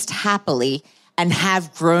exist happily and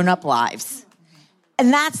have grown-up lives?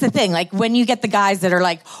 And that's the thing. Like when you get the guys that are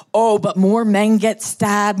like, oh, but more men get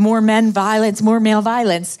stabbed, more men violence, more male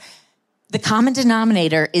violence. The common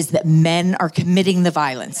denominator is that men are committing the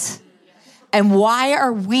violence. And why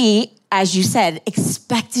are we, as you said,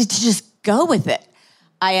 expected to just go with it?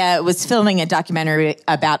 I was filming a documentary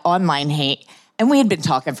about online hate, and we had been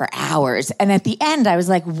talking for hours. And at the end, I was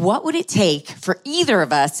like, what would it take for either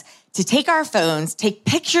of us to take our phones, take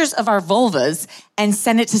pictures of our vulvas, and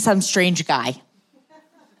send it to some strange guy?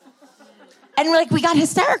 And we got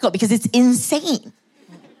hysterical because it's insane.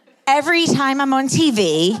 Every time I'm on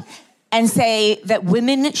TV and say that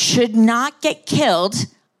women should not get killed,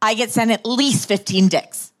 I get sent at least 15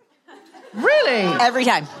 dicks. Really? Every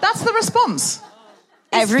time. That's the response?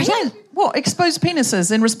 Every time. What, exposed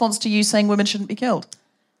penises in response to you saying women shouldn't be killed?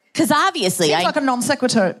 Because obviously... Seems like a non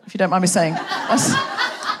sequitur, if you don't mind me saying.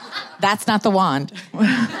 That's not the wand.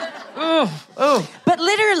 Oh. But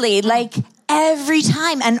literally, every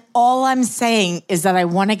time, and all I'm saying is that I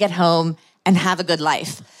want to get home and have a good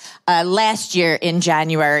life. last year in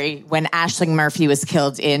January when Aisling Murphy was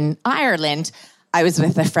killed in Ireland, I was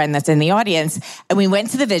with a friend that's in the audience, and we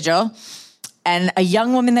went to the vigil, and a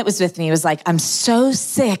young woman that was with me was like, I'm so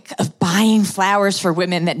sick of buying flowers for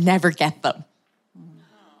women that never get them.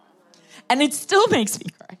 And it still makes me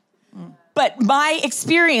cry. But my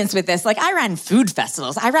experience with this, like I ran food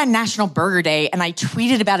festivals, I ran National Burger Day, and I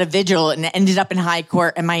tweeted about a vigil and ended up in high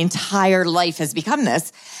court, and my entire life has become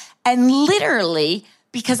this. And literally,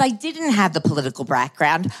 because I didn't have the political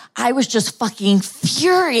background, I was just fucking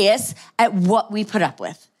furious at what we put up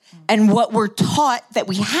with and what we're taught that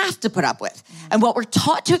we have to put up with and what we're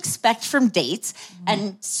taught to expect from dates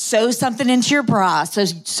and sew something into your bra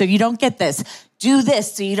so you don't get this. Do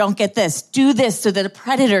this so you don't get this. Do this so that a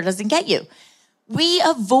predator doesn't get you. We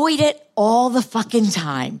avoid it all the fucking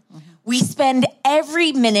time. We spend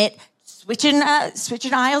every minute switching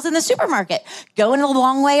aisles in the supermarket, going a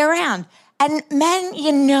long way around. And men,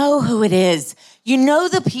 you know who it is. You know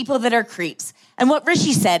the people that are creeps. And what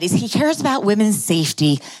Rishi said is he cares about women's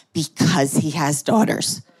safety because he has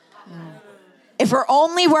daughters. If we're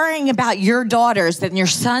only worrying about your daughters, then your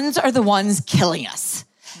sons are the ones killing us.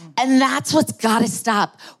 And that's what's got to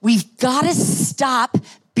stop. We've got to stop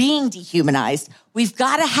being dehumanized. We've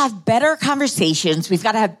got to have better conversations. We've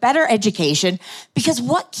got to have better education, because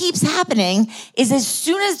what keeps happening is as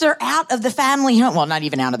soon as they're out of the family home, well, not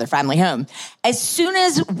even out of their family home, as soon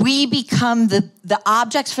as we become the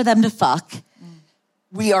objects for them to fuck,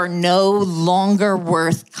 we are no longer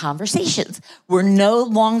worth conversations. We're no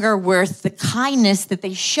longer worth the kindness that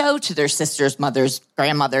they show to their sisters, mothers,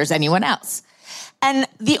 grandmothers, anyone else. And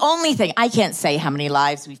the only thing, I can't say how many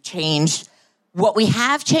lives we've changed. What we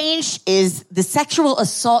have changed is the sexual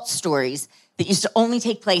assault stories that used to only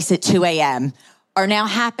take place at 2 a.m. are now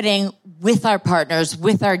happening with our partners,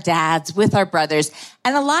 with our dads, with our brothers.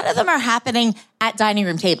 And a lot of them are happening at dining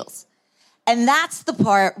room tables. And that's the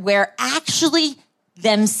part where actually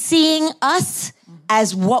them seeing us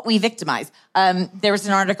as what we victimize. There was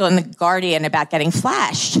an article in The Guardian about getting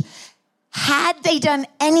flashed. Had they done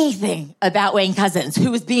anything about Wayne Couzens,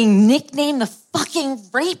 who was being nicknamed the fucking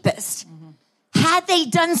rapist, had they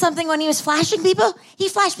done something when he was flashing people, he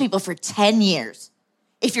flashed people for 10 years.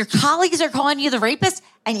 If your colleagues are calling you the rapist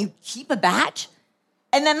and you keep a badge,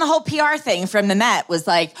 and then the whole PR thing from the Met was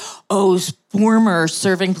like, oh, former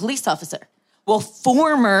serving police officer. Well,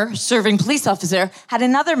 former serving police officer had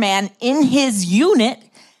another man in his unit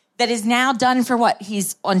that is now done for what?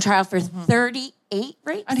 He's on trial for 38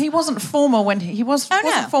 rapes? And he wasn't former when he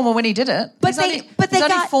wasn't former when he did it. But he's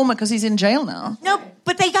only former because he's in jail now. No,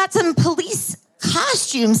 but they got some police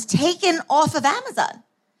costumes taken off of Amazon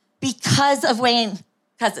because of Wayne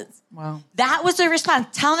Couzens. Wow. That was their response,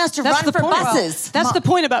 telling us to run for buses. That's the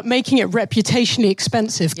point about making it reputationally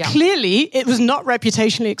expensive. Yeah. Clearly, it was not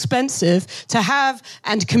reputationally expensive to have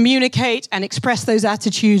and communicate and express those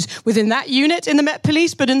attitudes within that unit in the Met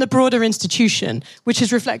Police, but in the broader institution, which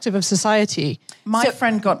is reflective of society. My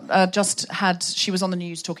friend she was on the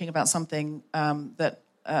news talking about something that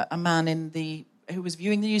a man who was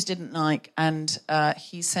viewing the news didn't like, and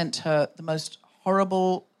he sent her the most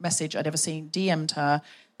horrible message I'd ever seen, DM'd her,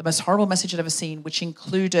 the most horrible message I'd ever seen, which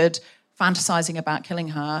included fantasizing about killing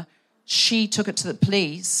her. She took it to the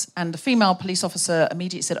police, and the female police officer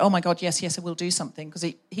immediately said, oh my God, yes, I will do something, because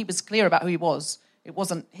he was clear about who he was. It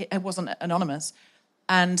wasn't anonymous.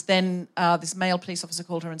 And then this male police officer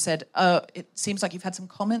called her and said, it seems like you've had some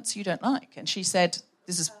comments you don't like. And she said,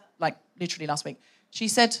 this is like literally last week, she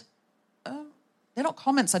said, they're not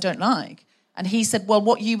comments I don't like. And he said, well,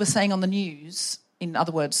 what you were saying on the news, in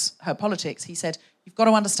other words, her politics, he said, you've got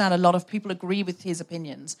to understand a lot of people agree with his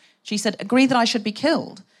opinions. She said, agree that I should be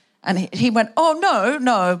killed. And he went, oh,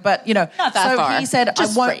 no, but, not that so far. He said,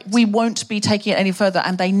 we won't be taking it any further,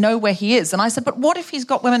 and they know where he is. And I said, but what if he's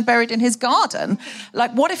got women buried in his garden?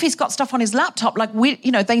 Like, what if he's got stuff on his laptop? Like,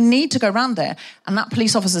 they need to go around there. And that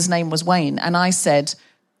police officer's name was Wayne. And I said,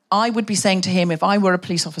 I would be saying to him, if I were a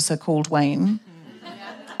police officer called Wayne,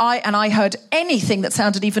 I heard anything that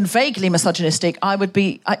sounded even vaguely misogynistic, I would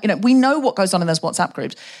be, we know what goes on in those WhatsApp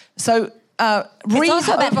groups. So, it's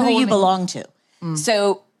also about who you belong to.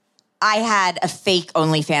 So, I had a fake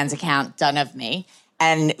OnlyFans account done of me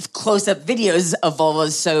and close-up videos of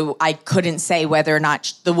vulvas, so I couldn't say whether or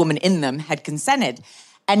not the woman in them had consented.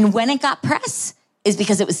 And when it got press is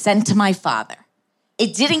because it was sent to my father.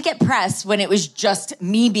 It didn't get press when it was just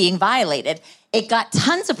me being violated. It got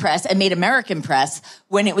tons of press and made American press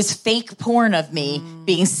when it was fake porn of me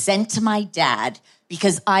being sent to my dad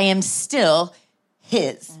because I am still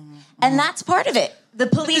his. And that's part of it. The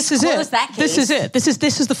police closed that case. This is it.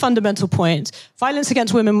 This is the fundamental point. Violence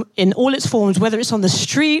against women in all its forms, whether it's on the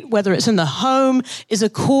street, whether it's in the home, is a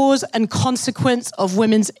cause and consequence of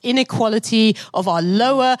women's inequality, of our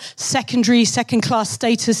lower secondary, second-class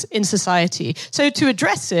status in society. So to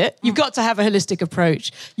address it, you've got to have a holistic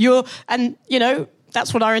approach.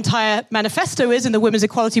 That's what our entire manifesto is in the Women's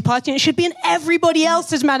Equality Party. And it should be in everybody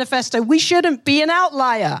else's manifesto. We shouldn't be an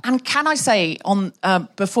outlier. And can I say,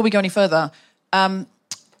 before we go any further,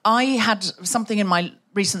 I had something in my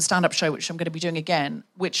recent stand-up show, which I'm going to be doing again,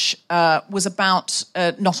 which was about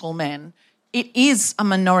not all men. It is a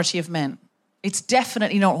minority of men. It's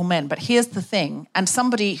definitely not all men. But here's the thing, and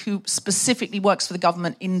somebody who specifically works for the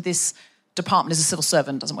government in this department, is a civil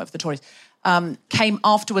servant, doesn't work for the Tories, came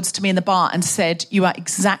afterwards to me in the bar and said, you are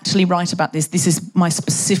exactly right about this. This is my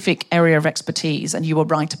specific area of expertise, and you were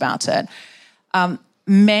right about it.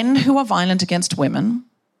 Men who are violent against women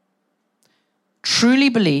truly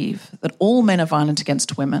believe that all men are violent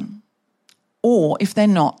against women, or if they're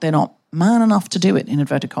not man enough to do it, in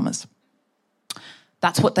inverted commas.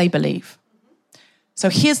 That's what they believe. So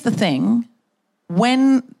here's the thing.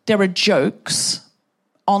 When there are jokes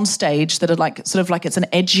on stage that are sort of like it's an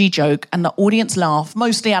edgy joke and the audience laugh,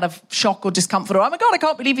 mostly out of shock or discomfort, or, oh my God, I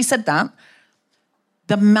can't believe he said that.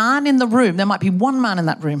 The man in the room, there might be one man in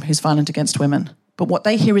that room who's violent against women, but what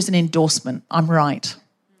they hear is an endorsement. I'm right.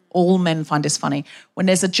 All men find this funny. When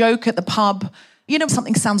there's a joke at the pub,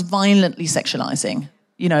 something sounds violently sexualizing,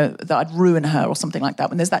 that I'd ruin her or something like that.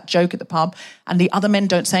 When there's that joke at the pub and the other men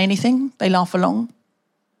don't say anything, they laugh along.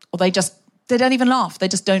 Or they don't even laugh. They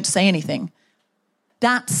just don't say anything.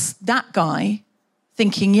 That's that guy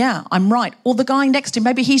thinking, yeah, I'm right. Or the guy next to him,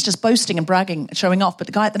 maybe he's just boasting and bragging and showing off, but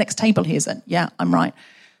the guy at the next table hears it. Yeah, I'm right.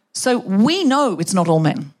 So we know it's not all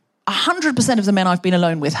men. 100% of the men I've been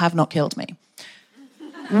alone with have not killed me.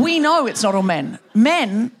 We know it's not all men.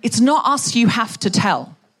 Men, it's not us you have to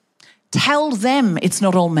tell. Tell them it's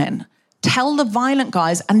not all men. Tell the violent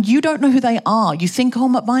guys, and you don't know who they are. You think, oh,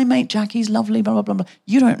 my mate Jackie's lovely, blah, blah, blah, blah.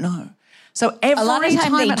 You don't know. So every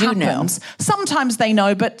time it happens, sometimes they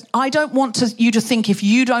know, but I don't want you to think if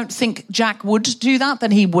you don't think Jack would do that,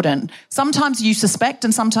 then he wouldn't. Sometimes you suspect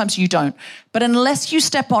and sometimes you don't. But unless you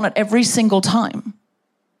step on it every single time,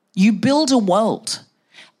 you build a world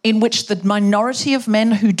in which the minority of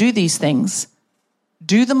men who do these things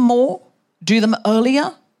do them more, do them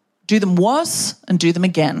earlier, do them worse, and do them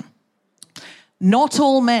again. Not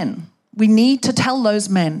all men. We need to tell those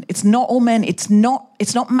men, it's not all men, it's not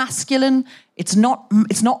masculine, it's not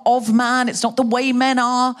of man, it's not the way men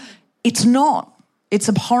are. It's not. It's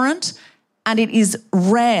abhorrent and it is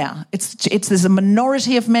rare. There's a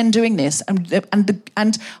minority of men doing this, and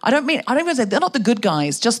I don't mean to say they're not the good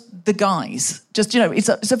guys, just the guys. Just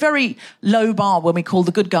it's a very low bar when we call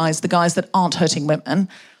the good guys the guys that aren't hurting women.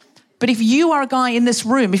 But if you are a guy in this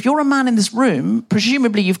room, if you're a man in this room,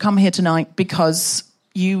 presumably you've come here tonight because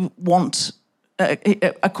you want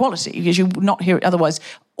equality, because you would not hear it otherwise.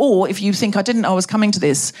 Or if you think, I didn't know I was coming to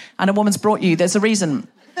this, and a woman's brought you, there's a reason.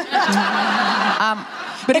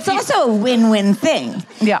 But it's also a win-win thing.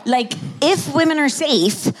 Yeah. Like, if women are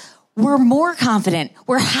safe, we're more confident.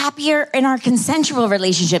 We're happier in our consensual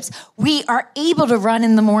relationships. We are able to run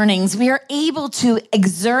in the mornings. We are able to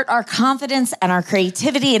exert our confidence and our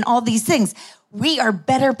creativity and all these things. We are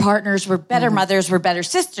better partners. We're better mothers. We're better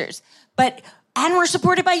sisters. And we're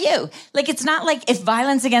supported by you. Like, it's not like if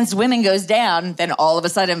violence against women goes down, then all of a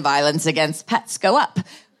sudden violence against pets go up.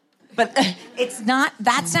 But that's not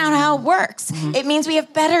how it works. Mm-hmm. It means we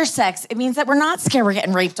have better sex. It means that we're not scared we're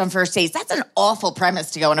getting raped on first dates. That's an awful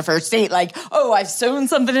premise to go on a first date. Like, oh, I've sewn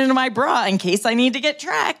something into my bra in case I need to get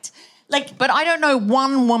tracked. But I don't know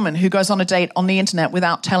one woman who goes on a date on the internet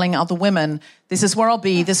without telling other women, this is where I'll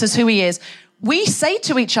be, this is who he is. We say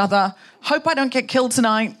to each other, hope I don't get killed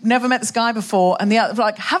tonight, never met this guy before. And the other,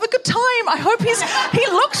 like, have a good time. I hope he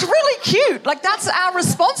looks really cute. Like, that's our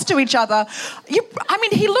response to each other.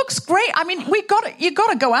 He looks great. I mean, you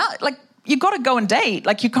got to go out. Like, you got to go and date.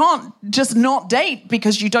 Like, you can't just not date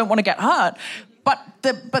because you don't want to get hurt. But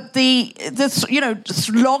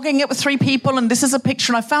logging it with 3 people, and this is a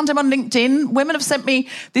picture, and I found him on LinkedIn. Women have sent me,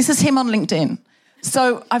 this is him on LinkedIn.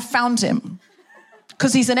 So I found him.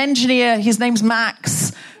 Because he's an engineer, his name's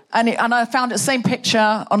Max, and I found the same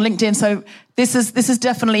picture on LinkedIn. So this is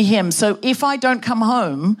definitely him. So if I don't come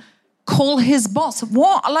home, call his boss.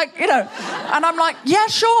 What? And I'm like, yeah,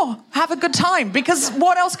 sure, have a good time. Because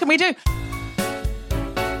what else can we do?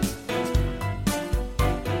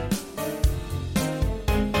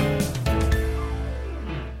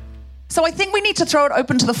 So So I think we need to throw it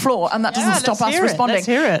open to the floor, and that doesn't stop us responding. Let's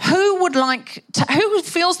hear it. Who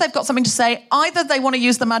feels they've got something to say? Either they want to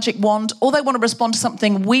use the magic wand, or they want to respond to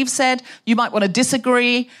something we've said. You might want to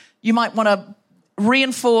disagree. You might want to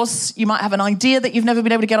reinforce. You might have an idea that you've never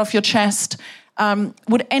been able to get off your chest.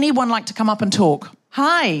 Would anyone like to come up and talk?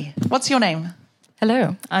 Hi, what's your name?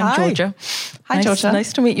 Hello, I'm Georgia. Hi, Georgia.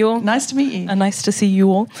 Nice to meet you all. Nice to meet you. And nice to see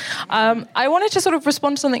you all. I wanted to sort of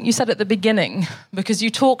respond to something you said at the beginning, because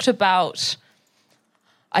you talked about,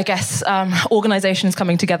 I guess, organizations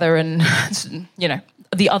coming together and,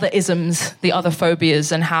 the other isms, the other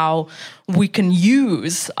phobias, and how we can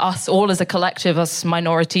use us all as a collective, as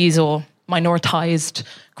minorities or minoritized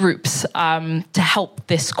groups, to help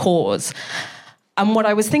this cause. And what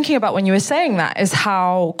I was thinking about when you were saying that is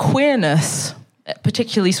how queerness,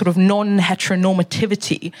 particularly sort of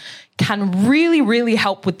non-heteronormativity, can really, really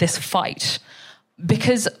help with this fight.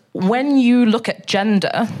 Because when you look at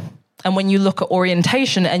gender and when you look at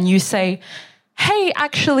orientation and you say, hey,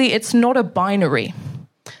 actually, it's not a binary.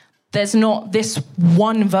 There's not this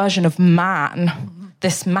one version of man,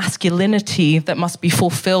 this masculinity that must be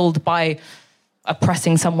fulfilled by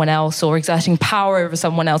oppressing someone else or exerting power over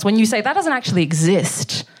someone else. When you say that doesn't actually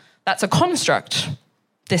exist, that's a construct.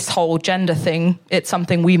 This whole gender thing, it's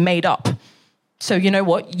something we made up. So you know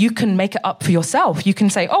what? You can make it up for yourself. You can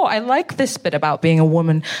say, oh, I like this bit about being a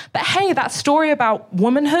woman. But hey, that story about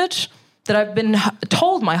womanhood that I've been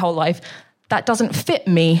told my whole life, that doesn't fit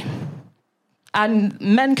me. And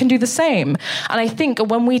men can do the same. And I think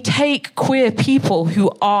when we take queer people who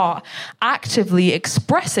are actively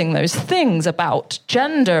expressing those things about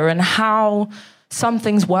gender and how some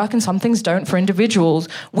things work and some things don't for individuals,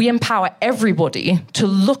 we empower everybody to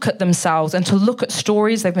look at themselves and to look at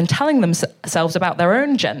stories they've been telling themselves about their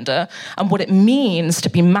own gender and what it means to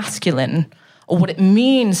be masculine or what it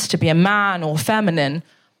means to be a man or feminine.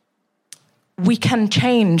 We can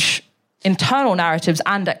change internal narratives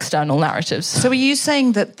and external narratives. So are you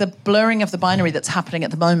saying that the blurring of the binary that's happening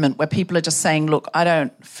at the moment, where people are just saying, look, I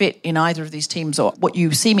don't fit in either of these teams, or what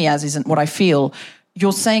you see me as isn't what I feel,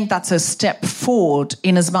 you're saying that's a step forward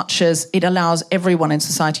in as much as it allows everyone in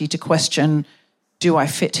society to question, do I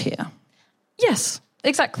fit here? Yes,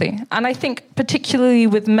 exactly. And I think particularly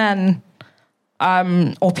with men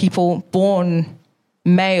or people born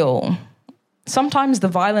male, sometimes the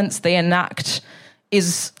violence they enact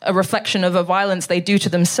is a reflection of a violence they do to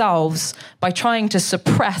themselves by trying to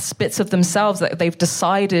suppress bits of themselves that they've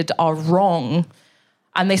decided are wrong.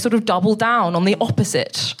 And they sort of double down on the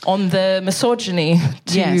opposite, on the misogyny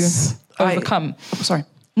to overcome. Sorry.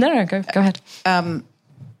 No, go ahead.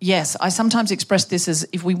 Yes, I sometimes express this as,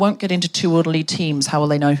 if we won't get into two orderly teams, how will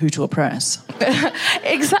they know who to oppress?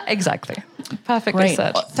 Exactly. Perfectly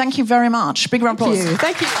said. Thank you very much. Big round of applause.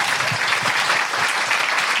 Thank you.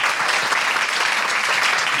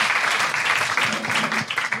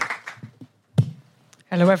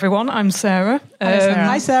 Hello, everyone. I'm Sarah. Hello, Sarah.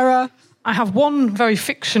 Hi, Sarah. I have one very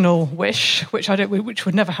fictional wish, which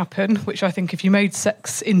would never happen. Which I think, if you made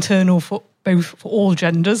sex internal for all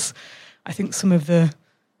genders, I think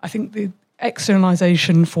the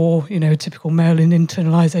externalisation for typical male and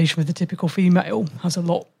internalisation with the typical female has a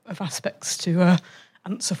lot of aspects to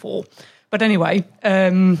answer for. But anyway,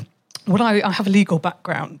 I have a legal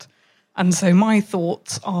background, and so my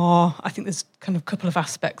thoughts are, I think there's kind of a couple of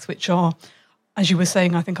aspects which are, as you were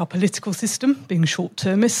saying, I think our political system, being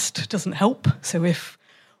short-termist, doesn't help. So if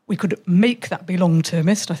we could make that be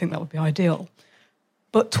long-termist, I think that would be ideal.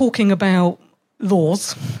 But talking about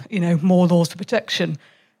laws, more laws for protection,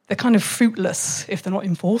 they're kind of fruitless if they're not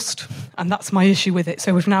enforced. And that's my issue with it.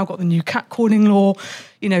 So we've now got the new catcalling law.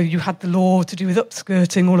 You had the law to do with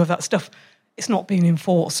upskirting, all of that stuff. It's not being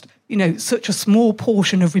enforced. Such a small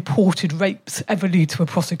portion of reported rapes ever lead to a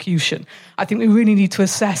prosecution. I think we really need to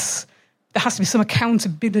assess. There has to be some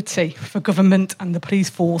accountability for government and the police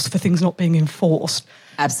force for things not being enforced.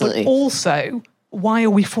 Absolutely. But also, why are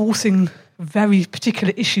we forcing very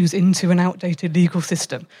particular issues into an outdated legal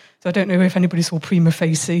system? So I don't know if anybody saw Prima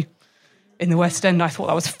Facie in the West End. I thought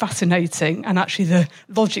that was fascinating. And actually the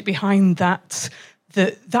logic behind that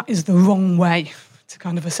is the wrong way to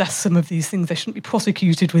kind of assess some of these things. They shouldn't be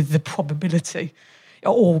prosecuted with the probability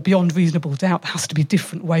or beyond reasonable doubt. There has to be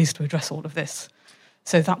different ways to address all of this.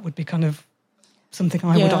 So that would be kind of something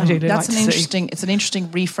I would ideally like to see. It's an interesting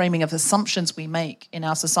reframing of assumptions we make in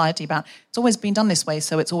our society about it's always been done this way,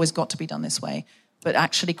 so it's always got to be done this way. But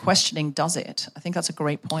actually questioning, does it? I think that's a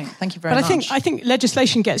great point. Thank you very much. But I think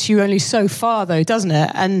legislation gets you only so far, though, doesn't it?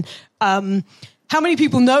 And How many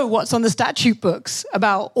people know what's on the statute books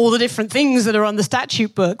about all the different things that are on the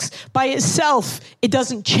statute books? By itself, it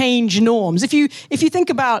doesn't change norms. If you think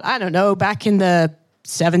about, I don't know, back in the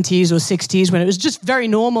 70s or 60s when it was just very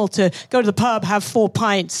normal to go to the pub, have 4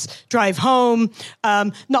 pints, drive home,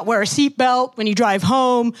 not wear a seatbelt when you drive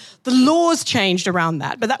home. The laws changed around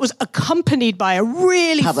that, but that was accompanied by a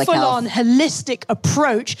really full-on holistic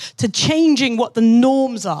approach to changing what the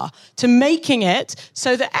norms are, to making it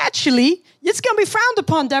so that actually it's going to be frowned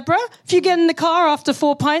upon, Deborah, if you get in the car after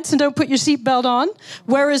 4 pints and don't put your seatbelt on.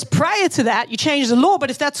 Whereas prior to that, you change the law, but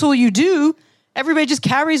if that's all you do, everybody just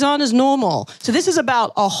carries on as normal. So this is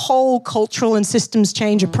about a whole cultural and systems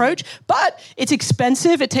change approach, but it's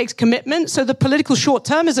expensive, it takes commitment, so the political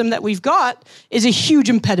short-termism that we've got is a huge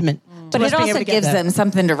impediment. But it also gives them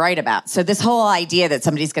something to write about. So this whole idea that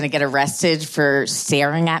somebody's going to get arrested for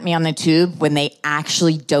staring at me on the tube when they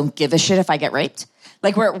actually don't give a shit if I get raped.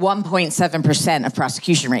 Like, we're at 1.7% of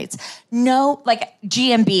prosecution rates. No, like,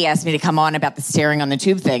 GMB asked me to come on about the staring on the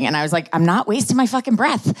tube thing, and I was like, I'm not wasting my fucking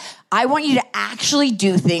breath. I want you to actually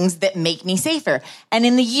do things that make me safer. And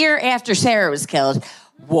in the year after Sarah was killed,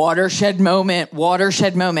 watershed moment,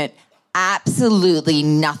 absolutely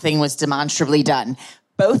nothing was demonstrably done.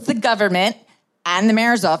 Both the government and the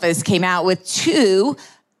mayor's office came out with 2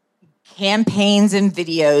 campaigns and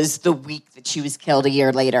videos the week that she was killed a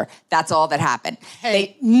year later. That's all that happened.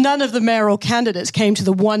 Hey, none of the mayoral candidates came to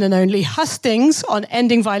the one and only hustings on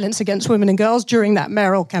ending violence against women and girls during that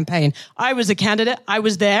mayoral campaign. I was a candidate, I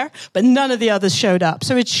was there, but none of the others showed up.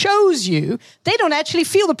 So it shows you they don't actually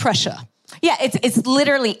feel the pressure. Yeah, it's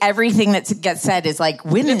literally everything that gets said is like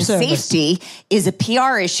women's safety is a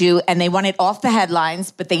PR issue and they want it off the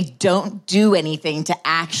headlines, but they don't do anything to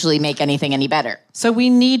actually make anything any better. So we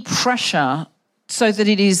need pressure so that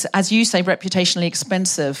it is, as you say, reputationally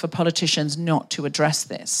expensive for politicians not to address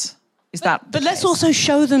this. Is that But let's also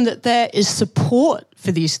show them that there is support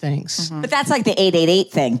for these things. Mm-hmm. But that's like the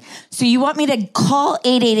 888 thing. So you want me to call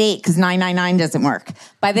 888 because 999 doesn't work.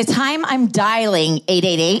 By the time I'm dialing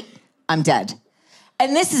 888, I'm dead.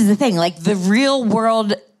 And this is the thing, like the real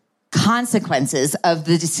world consequences of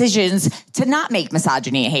the decisions to not make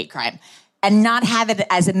misogyny a hate crime and not have it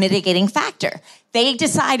as a mitigating factor. They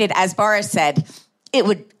decided, as Boris said, it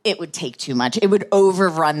would take too much. It would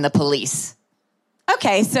overrun the police.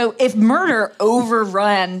 Okay, so if murder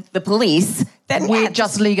overrun the police, then we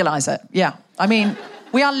just legalize it. Yeah. I mean,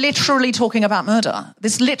 we are literally talking about murder.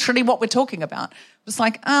 This is literally what we're talking about. It's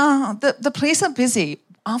like, the police are busy.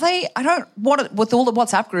 Are they? With all the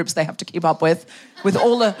WhatsApp groups they have to keep up with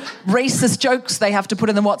all the racist jokes they have to put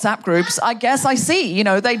in the WhatsApp groups, I guess I see.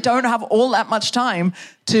 They don't have all that much time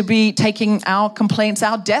to be taking our complaints,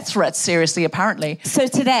 our death threats seriously, apparently. So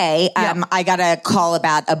today, I got a call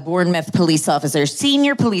about a Bournemouth police officer,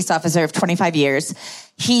 senior police officer of 25 years.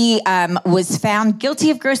 He was found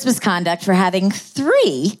guilty of gross misconduct for having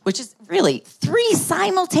 3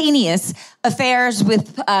 simultaneous affairs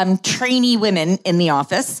with trainee women in the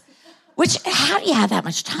office. Which, how do you have that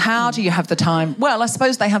much time? How do you have the time? Well, I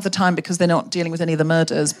suppose they have the time because they're not dealing with any of the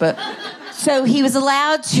murders, but... So he was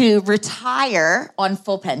allowed to retire on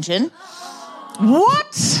full pension.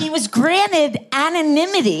 What? He was granted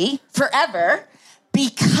anonymity forever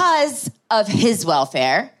because of his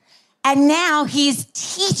welfare. And now he's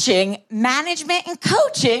teaching management and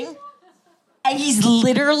coaching. And he's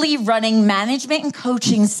literally running management and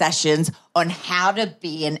coaching sessions on how to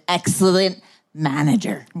be an excellent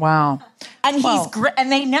manager. Wow. And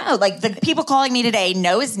and they know, like the people calling me today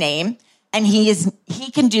know his name, and he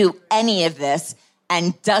can do any of this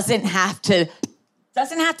and doesn't have to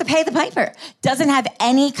pay the piper. Doesn't have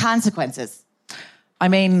any consequences. I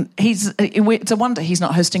mean, it's a wonder he's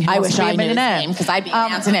not hosting. I wish I knew his name because I'd be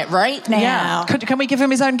announcing it right now. Yeah. Can we give him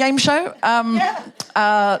his own game show?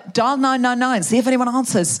 Dial 999. See if anyone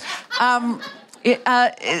answers.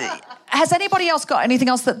 Has anybody else got anything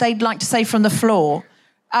else that they'd like to say from the floor?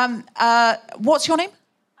 What's your name?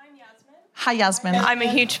 I'm Yasmin. Hi, Yasmin. I'm a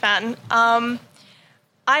huge fan.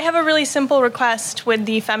 I have a really simple request with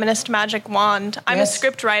the Feminist Magic Wand. I'm a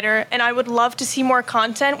script writer, and I would love to see more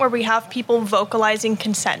content where we have people vocalizing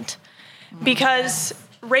consent. Because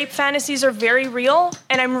rape fantasies are very real,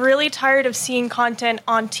 and I'm really tired of seeing content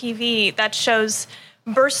on TV that shows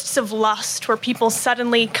bursts of lust where people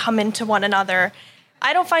suddenly come into one another.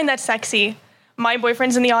 I don't find that sexy. My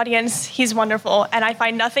boyfriend's in the audience. He's wonderful. And I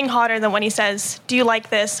find nothing hotter than when he says, "Do you like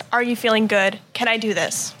this? Are you feeling good? Can I do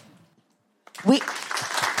this?"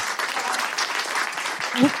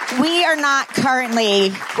 we're not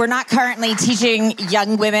currently teaching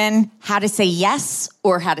young women how to say yes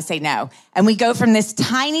or how to say no. And we go from this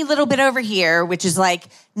tiny little bit over here, which is like,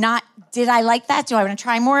 not, did I like that? Do I want to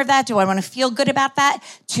try more of that? Do I want to feel good about that?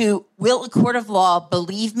 To, will a court of law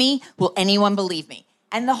believe me? Will anyone believe me?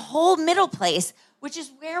 And the whole middle place, which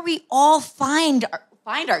is where we all find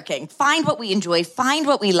our king, find what we enjoy, find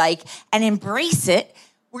what we like, and embrace it.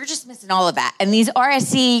 We're just missing all of that. And these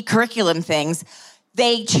RSE curriculum things,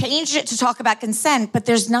 they changed it to talk about consent, but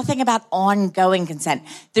there's nothing about ongoing consent.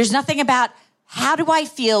 There's nothing about how do I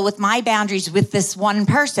feel with my boundaries with this one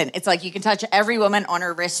person. It's like you can touch every woman on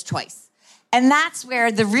her wrist twice. And that's where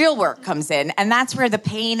the real work comes in. And that's where the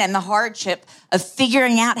pain and the hardship of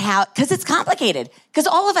figuring out how, because it's complicated. Because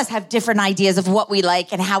all of us have different ideas of what we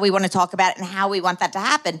like and how we want to talk about it and how we want that to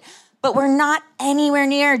happen. But we're not anywhere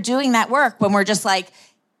near doing that work when we're just like,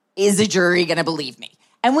 is a jury going to believe me?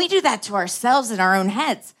 And we do that to ourselves in our own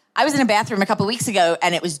heads. I was in a bathroom a couple weeks ago,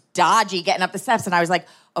 and it was dodgy getting up the steps, and I was like,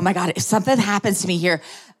 oh, my God, if something happens to me here,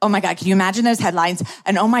 oh, my God, can you imagine those headlines?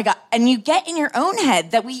 And, oh, my God. And you get in your own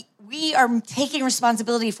head that we are taking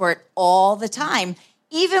responsibility for it all the time,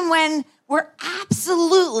 even when we're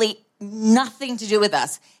absolutely nothing to do with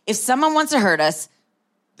us. If someone wants to hurt us,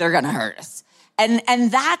 they're going to hurt us.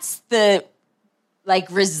 And that's the, like,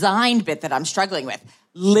 resigned bit that I'm struggling with.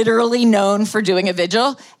 Literally known for doing a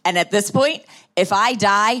vigil. And at this point, if I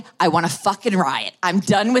die, I want to fucking riot. I'm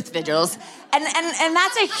done with vigils. And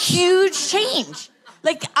that's a huge change.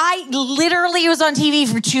 Like, I literally was on TV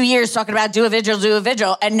for 2 years talking about do a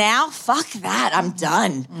vigil. And now, fuck that. I'm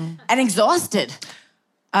done and exhausted.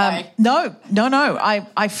 No.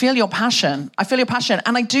 I feel your passion.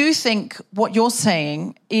 And I do think what you're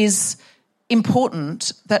saying is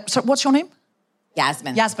important. So what's your name?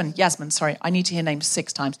 Yasmin, sorry. I need to hear names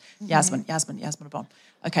 6 times. Yasmin, a bomb.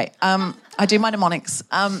 Okay, I do my mnemonics.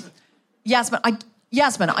 Yasmin,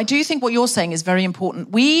 I do think what you're saying is very important.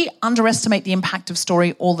 We underestimate the impact of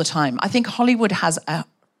story all the time. I think Hollywood has a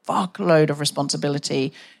fuckload of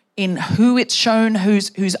responsibility in who it's shown,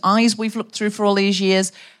 whose eyes we've looked through for all these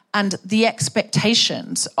years, and the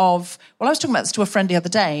expectations of... Well, I was talking about this to a friend the other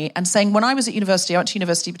day and saying when I was at university, I went to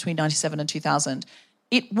university between 97 and 2000...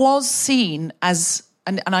 It was seen as,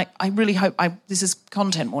 and I really hope, this is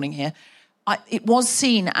content warning here, it was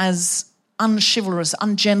seen as unchivalrous,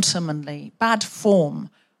 ungentlemanly, bad form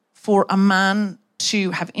for a man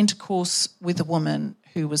to have intercourse with a woman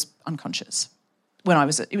who was unconscious. When I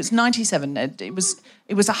was, it was 97, it was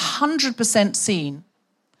 100% seen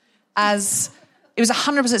as,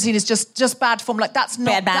 just bad form, like that's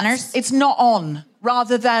not... Bad manners? It's not on,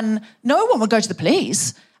 rather than, no one would go to the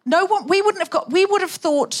police. No one, we would have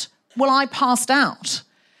thought, well, I passed out.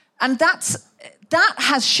 And that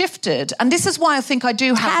has shifted. And this is why I think I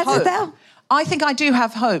do have hope. Though? I think I do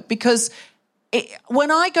have hope because when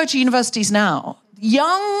I go to universities now,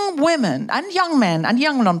 young women and young men and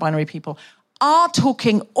young non-binary people are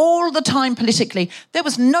talking all the time politically. There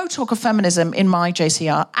was no talk of feminism in my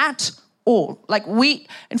JCR at all.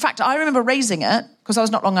 In fact, I remember raising it because I was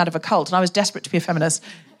not long out of a cult and I was desperate to be a feminist.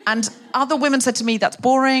 And other women said to me, that's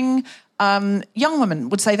boring. Young women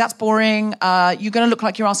would say, that's boring. You're going to look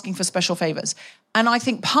like you're asking for special favours. And I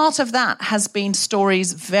think part of that has been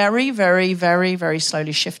stories very, very, very, very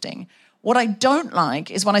slowly shifting. What I don't like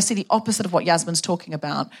is when I see the opposite of what Yasmin's talking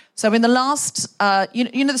about. So in the last,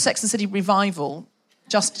 you know the Sex and the City revival,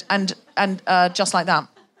 just like that,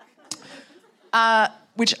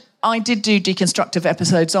 which I did do deconstructive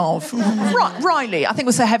episodes of. Riley, I think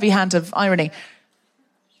was a heavy hand of irony.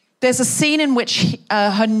 There's a scene in which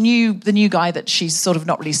the new guy that she's sort of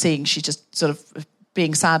not really seeing, she's just sort of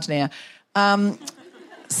being sad near,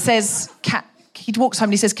 says, he walks home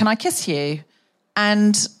and he says, can I kiss you?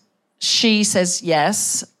 And she says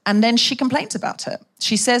yes, and then she complains about it.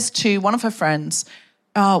 She says to one of her friends,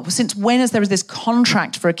 oh, since when is there this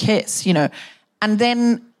contract for a kiss, you know? And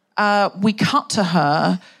then we cut to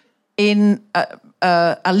her in...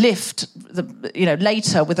 a lift,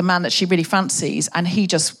 later with a man that she really fancies, and he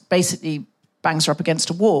just basically bangs her up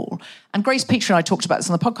against a wall. And Grace Petrie and I talked about this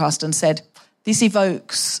on the podcast and said, this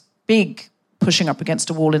evokes big pushing up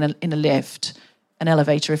against a wall in a lift, an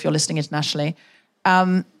elevator, if you're listening internationally,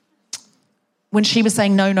 when she was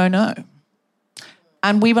saying, no, no, no.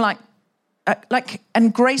 And we were like,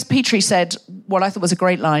 and Grace Petrie said what I thought was a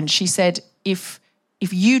great line. She said, if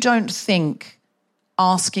you don't think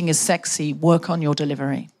asking is sexy, work on your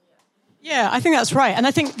delivery. Yeah, I think that's right. And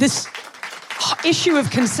I think this issue of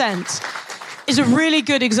consent is a really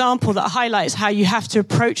good example that highlights how you have to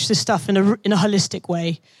approach this stuff in a holistic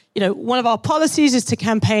way. one of our policies is to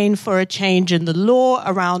campaign for a change in the law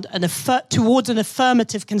around towards an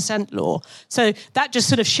affirmative consent law. So that just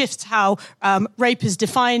sort of shifts how rape is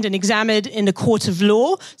defined and examined in the court of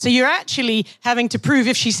law. So you're actually having to prove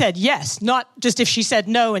if she said yes, not just if she said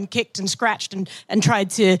no and kicked and scratched and tried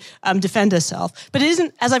to defend herself. But it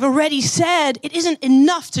isn't, as I've already said, it isn't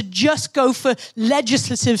enough to just go for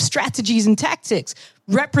legislative strategies and tactics.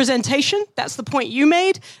 Representation, that's the point you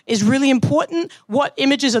made, is really important. What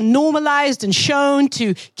images are normalized and shown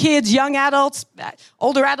to kids, young adults,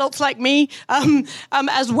 older adults like me,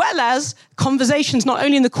 as well as conversations not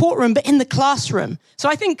only in the courtroom but in the classroom. So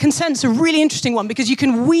I think consent's a really interesting one because you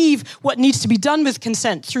can weave what needs to be done with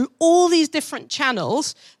consent through all these different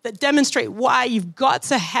channels that demonstrate why you've got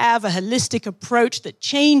to have a holistic approach that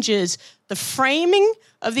changes the framing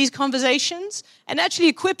of these conversations and actually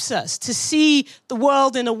equips us to see the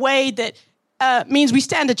world in a way that means we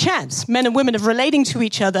stand a chance, men and women, of relating to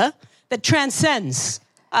each other that transcends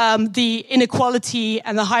the inequality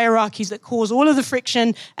and the hierarchies that cause all of the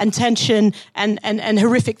friction and tension and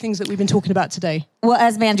horrific things that we've been talking about today. Well,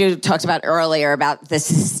 as Mandu talked about earlier about the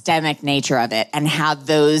systemic nature of it and how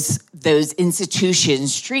those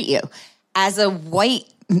institutions treat you. As a white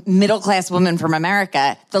middle-class woman from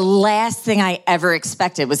America, the last thing I ever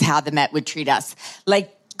expected was how the Met would treat us.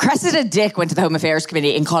 Like, Cressida Dick went to the Home Affairs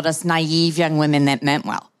Committee and called us naive young women that meant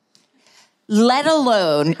well. Let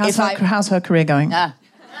alone... How's her career going?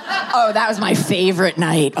 Oh, that was my favorite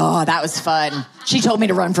night. Oh, that was fun. She told me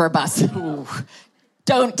to run for a bus. Ooh.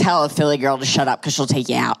 Don't tell a Philly girl to shut up because she'll take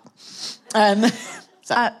you out.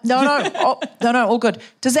 No, all good.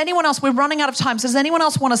 Does anyone else, we're running out of time, so does anyone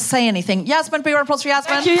else want to say anything? Yasmin, big round of applause for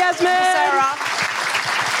Yasmin. Thank you, Yasmin. Sarah.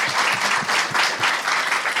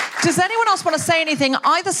 Does anyone else want to say anything,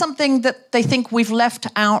 either something that they think we've left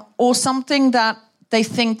out or something that they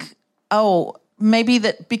think, maybe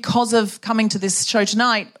that because of coming to this show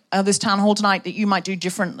tonight, this town hall tonight, that you might do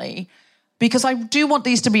differently? Because I do want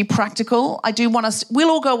these to be practical. I do want us, we'll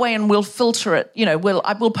all go away and we'll filter it.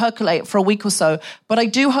 We'll percolate for a week or so. But I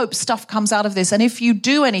do hope stuff comes out of this. And if you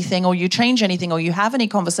do anything or you change anything or you have any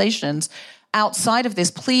conversations outside of this,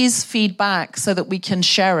 please feed back so that we can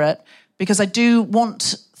share it. Because I do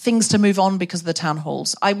want things to move on because of the town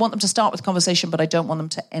halls. I want them to start with conversation, but I don't want them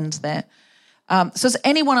to end there. So does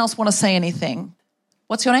anyone else want to say anything?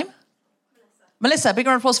 What's your name? Melissa. Big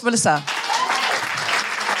round of applause for Melissa.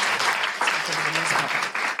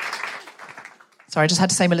 Sorry, I just had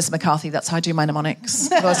to say Melissa McCarthy. That's how I do my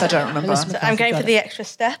mnemonics. Otherwise, I don't remember. So I'm going for the extra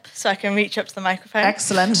step so I can reach up to the microphone.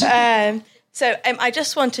 Excellent. I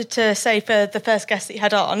just wanted to say for the first guest that you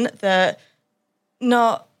had on, that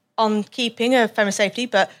not on keeping of feminist safety,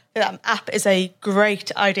 but that app is a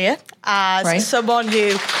great idea. As someone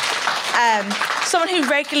who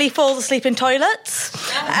regularly falls asleep in toilets,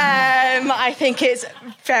 I think it's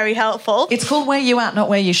very helpful. It's called Where You At, not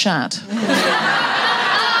Where You Shat.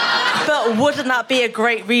 But wouldn't that be a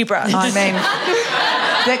great rebrand? I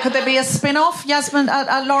mean, could there be a spin-off, Yasmin,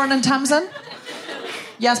 Lauren and Tamzin?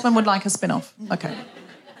 Yasmin would like a spin-off. Okay.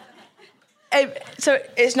 So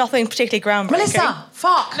it's nothing particularly groundbreaking. Melissa,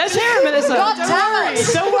 fuck. Let's hear it, Melissa. God damn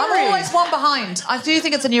it. Don't worry. I'm always one behind. I do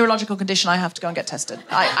think it's a neurological condition. I have to go and get tested.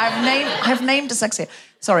 I've named dyslexia.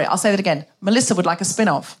 Sorry, I'll say that again. Melissa would like a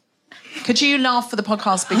spin-off. Could you laugh for the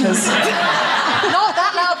podcast because... Not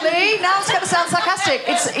that loudly. Now it's going to sound sarcastic.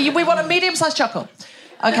 We want a medium-sized chuckle.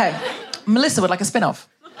 Okay. Melissa would like a spin-off.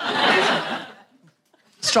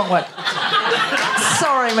 Strong word.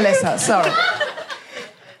 Sorry, Melissa. Sorry.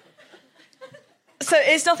 So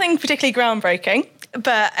it's nothing particularly groundbreaking,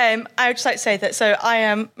 but I would just like to say that, so I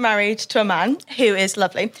am married to a man who is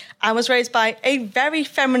lovely and was raised by a very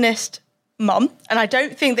feminist mum, and I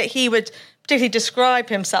don't think that he would particularly describe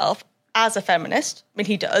himself as a feminist. I mean,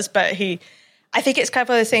 he does, but I think it's kind of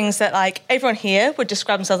one of those things that, like, everyone here would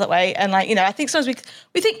describe themselves that way, and, like, I think sometimes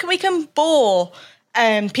we think we can bore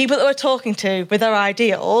people that we're talking to with our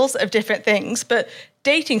ideals of different things, but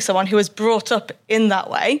dating someone who was brought up in that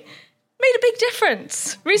way made a big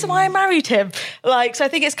difference. Reason why I married him. So I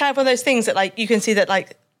think it's kind of one of those things that, like, you can see that,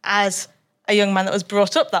 like, as a young man that was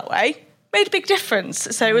brought up that way, made a big difference.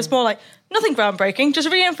 So it was more like nothing groundbreaking, just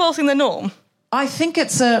reinforcing the norm. I think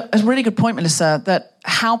it's a really good point, Melissa, that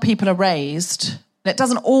how people are raised, it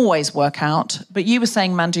doesn't always work out. But you were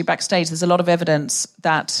saying, Mandu, backstage, there's a lot of evidence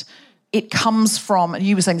that it comes from, and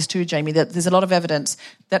you were saying this too, Jamie, that there's a lot of evidence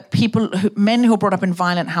that men who are brought up in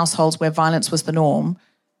violent households where violence was the norm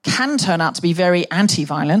can turn out to be very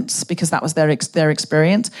anti-violence because that was their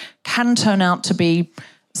experience, can turn out to be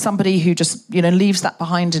somebody who just, leaves that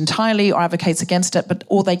behind entirely or advocates against it,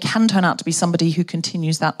 or they can turn out to be somebody who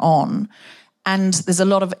continues that on. And there's a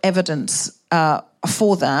lot of evidence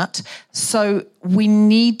for that. So we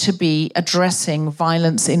need to be addressing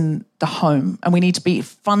violence in the home, and we need to be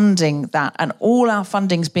funding that. And all our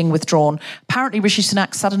funding's being withdrawn. Apparently, Rishi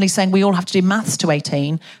Sunak's suddenly saying we all have to do maths to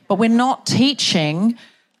 18, but we're not teaching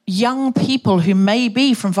young people who may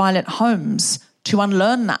be from violent homes to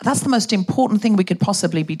unlearn that. That's the most important thing we could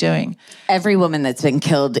possibly be doing. Every woman that's been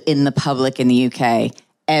killed in the public in the UK,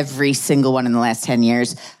 every single one in the last 10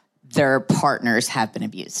 years, their partners have been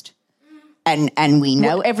abused. And we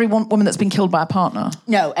know... Every woman that's been killed by a partner?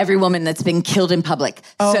 No, every woman that's been killed in public.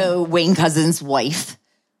 Oh. So Wayne Couzens' wife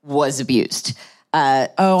was abused.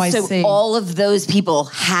 I see. So all of those people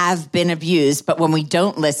have been abused, but when we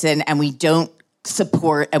don't listen and we don't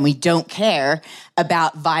support and we don't care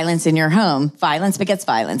about violence in your home, violence begets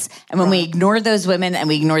violence. And when we ignore those women and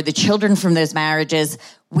we ignore the children from those marriages,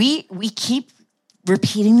 we keep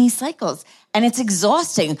repeating these cycles. And it's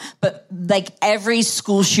exhausting. But like every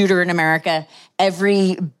school shooter in America,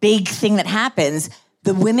 every big thing that happens,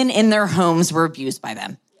 the women in their homes were abused by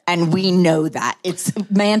them. And we know that.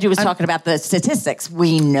 Mandu was talking about the statistics.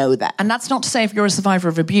 We know that. And that's not to say if you're a survivor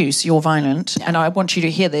of abuse, you're violent. No. And I want you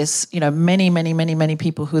to hear this. You know, many, many, many, many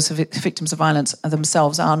people who are victims of violence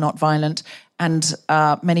themselves are not violent. And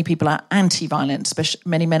many people are anti-violent. Especially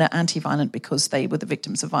many men are anti-violent because they were the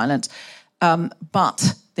victims of violence.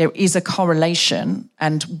 But there is a correlation,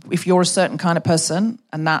 and if you're a certain kind of person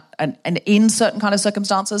and in certain kind of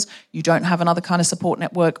circumstances, you don't have another kind of support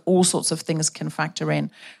network, all sorts of things can factor in.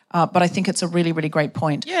 But I think it's a really, really great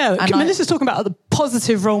point. Yeah, Melissa's talking about the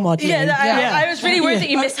positive role model. I was really worried that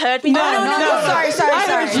you misheard me. No, sorry.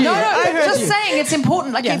 Just saying it's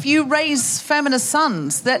important. Like if you raise feminist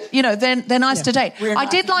sons, that they're nice to date. I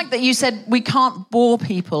did like that you said we can't bore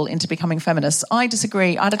people into becoming feminists. I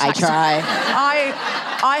disagree. I try.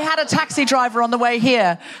 I had a taxi driver on the way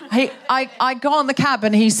here. I got on the cab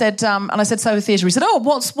and he said, and I said, so theatre. He said, oh,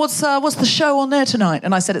 what's the show on there tonight?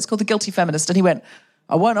 And I said, it's called The Guilty Feminist. And he went,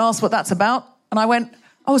 I won't ask what that's about. And I went,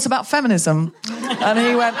 oh, it's about feminism. And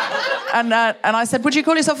he went, and I said, would you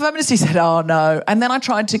call yourself a feminist? He said, oh, no. And then I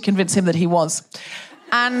tried to convince him that he was.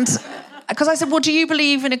 And because I said, well, do you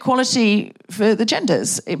believe in equality for the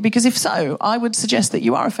genders? Because if so, I would suggest that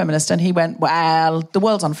you are a feminist. And he went, well, the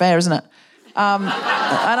world's unfair, isn't it? And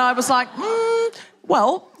I was like,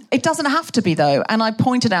 well, it doesn't have to be, though. And I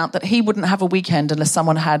pointed out that he wouldn't have a weekend unless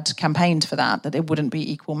someone had campaigned for that it wouldn't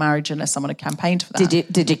be equal marriage unless someone had campaigned for that.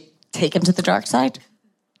 Did you take him to the dark side?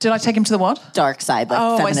 Did I take him to the what? Dark side,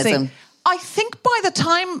 like feminism. I see. I think by the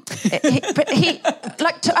time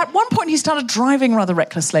at one point he started driving rather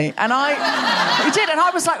recklessly, and he did, and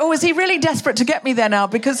I was like, oh, is he really desperate to get me there now?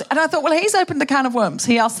 And I thought, well, he's opened the can of worms.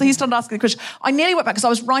 He started asking the question. I nearly went back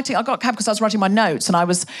because I got a cab because I was writing my notes, and I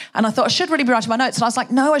thought I should really be writing my notes, and I was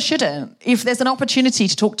like, no, I shouldn't. If there's an opportunity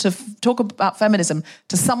to talk about feminism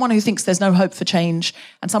to someone who thinks there's no hope for change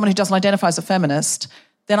and someone who doesn't identify as a feminist,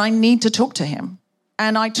 then I need to talk to him.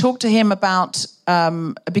 And I talked to him about,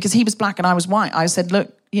 because he was black and I was white, I said,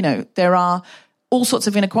 look, there are all sorts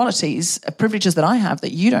of inequalities, privileges that I have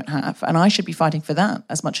that you don't have, and I should be fighting for that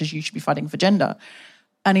as much as you should be fighting for gender.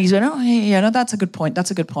 And he said, that's a good point, that's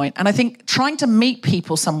a good point. And I think trying to meet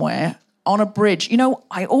people somewhere on a bridge,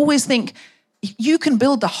 I always think you can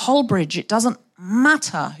build the whole bridge. It doesn't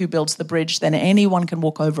matter who builds the bridge, then anyone can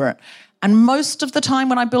walk over it. And most of the time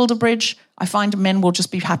when I build a bridge, I find men will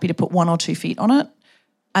just be happy to put 1 or 2 feet on it.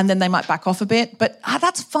 And then they might back off a bit. But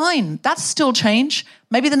that's fine. That's still change.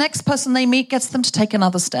 Maybe the next person they meet gets them to take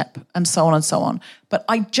another step, and so on and so on. But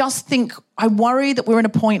I just think, I worry that we're in a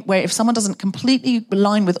point where if someone doesn't completely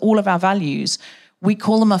align with all of our values, we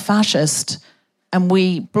call them a fascist and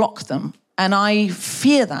we block them. And I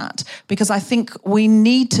fear that because I think we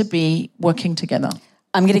need to be working together.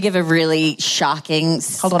 I'm going to give a really shocking...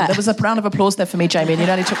 Hold on, there was a round of applause there for me, Jamie, and you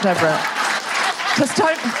nearly tripped over it. Just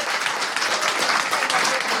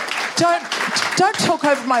Don't talk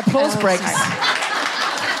over my applause breaks.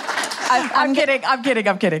 I'm kidding. I'm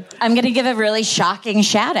kidding. I'm going to give a really shocking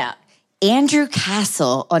shout out. Andrew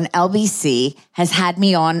Castle on LBC has had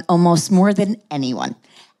me on almost more than anyone.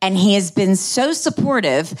 And he has been so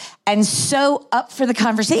supportive and so up for the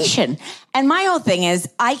conversation. And my whole thing is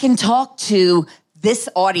I can talk to this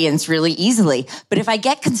audience really easily. But if I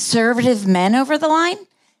get conservative men over the line,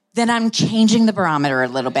 then I'm changing the barometer a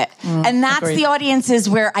little bit. And that's the audiences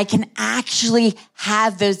where I can actually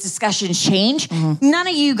have those discussions change. None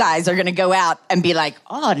of you guys are going to go out and be like,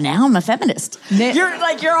 oh, now I'm a feminist.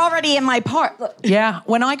 You're already in my part. Look. Yeah.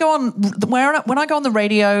 When I go on the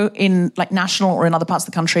radio in like national or in other parts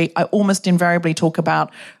of the country, I almost invariably talk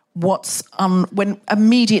about when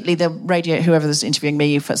immediately the radio, whoever's interviewing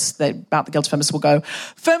me about the guilty feminist will go,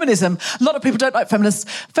 feminism, a lot of people don't like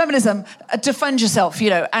feminists, feminism, defend yourself,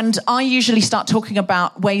 and I usually start talking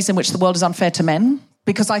about ways in which the world is unfair to men,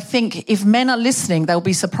 because I think if men are listening, they'll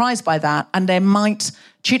be surprised by that, and they might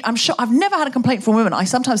cheat. I'm sure I've never had a complaint from women. I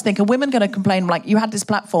sometimes think, are women going to complain, like, you had this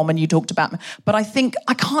platform and you talked about me? But I think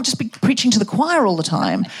I can't just be preaching to the choir all the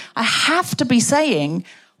time. I have to be saying,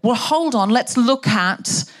 well, hold on, let's look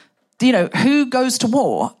at, who goes to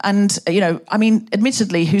war? And,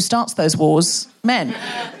 admittedly, who starts those wars? Men.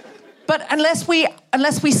 But unless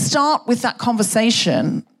we start with that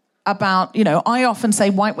conversation about, I often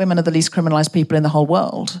say white women are the least criminalised people in the whole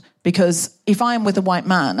world, because if I am with a white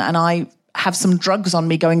man and I have some drugs on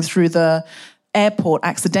me going through the airport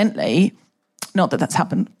accidentally, not that that's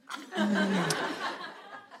happened. You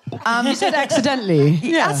said accidentally.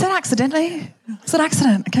 Yeah. I said accidentally. It's an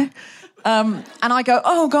accident, okay? And I go,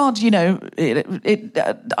 oh God,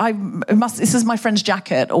 this is my friend's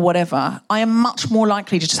jacket or whatever. I am much more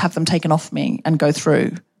likely to just have them taken off me and go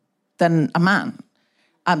through than a man.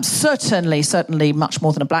 Certainly much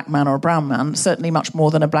more than a black man or a brown man, certainly much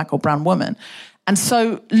more than a black or brown woman. And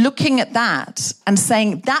so looking at that and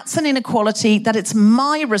saying that's an inequality that it's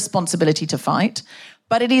my responsibility to fight,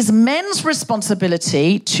 but it is men's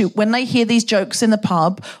responsibility to, when they hear these jokes in the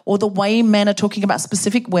pub or the way men are talking about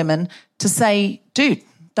specific women, to say, dude,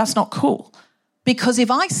 that's not cool. Because if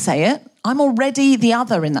I say it, I'm already the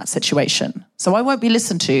other in that situation. So I won't be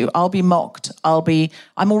listened to. I'll be mocked.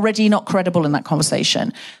 I'm already not credible in that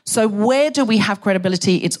conversation. So where do we have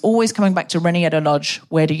credibility? It's always coming back to Henrietta Lodge.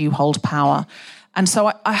 Where do you hold power? And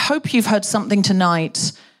so I hope you've heard something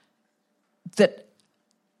tonight that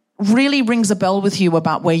really rings a bell with you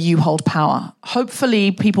about where you hold power.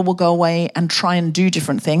 Hopefully people will go away and try and do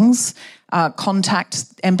different things,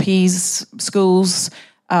 contact MPs, schools,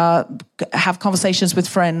 have conversations with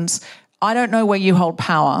friends. I don't know where you hold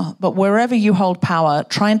power, but wherever you hold power,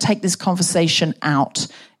 try and take this conversation out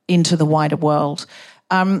into the wider world.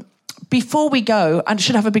 Before we go, I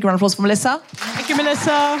should have a big round of applause for Melissa. Thank you,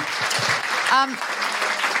 Melissa.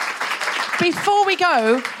 Before we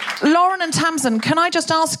go, Lauren and Tamzin, can I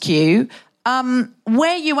just ask you,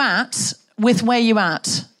 where you at with where you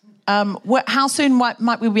at? How soon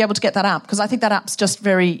might we be able to get that app? Because I think that app's just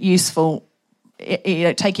very useful,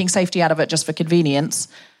 taking safety out of it just for convenience.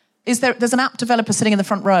 There's an app developer sitting in the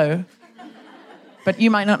front row, but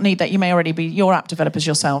you might not need that. You may already be your app developers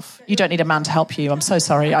yourself. You don't need a man to help you. I'm so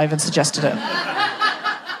sorry I even suggested it.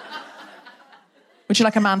 Would you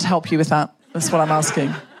like a man to help you with that? That's what I'm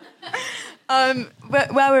asking.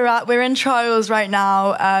 Where we're at, we're in trials right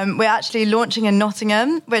now. We're actually launching in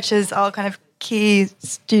Nottingham, which is our kind of key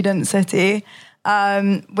student city.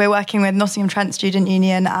 We're working with Nottingham Trent Student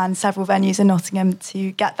Union and several venues in Nottingham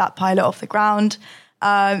to get that pilot off the ground.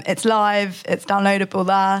 It's live, it's downloadable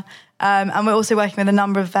there. And we're also working with a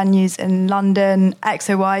number of venues in London,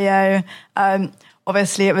 XOYO.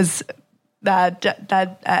 Obviously, it was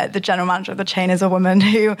the general manager of the chain is a woman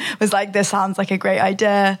who was like, this sounds like a great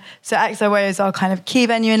idea. So XOYO is our kind of key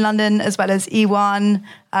venue in London, as well as E1.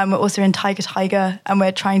 We're also in Tiger, and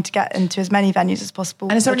we're trying to get into as many venues as possible.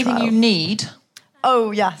 And is there anything you need? Oh,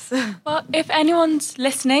 yes. Well, if anyone's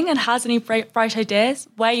listening and has any bright ideas,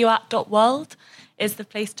 whereyouat.world is the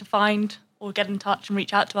place to find or get in touch and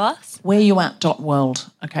reach out to us.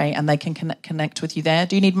 Whereyouat.world, okay, and they can connect with you there.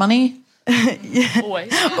 Do you need money? Yeah.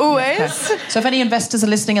 Always. Okay. So if any investors are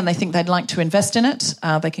listening and they think they'd like to invest in it,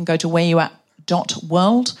 they can go to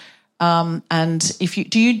whereyouat.world. And if you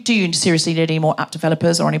do you seriously need any more app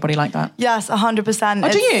developers or anybody like that? Yes, 100%.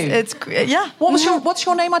 Oh, do you? It's yeah. What's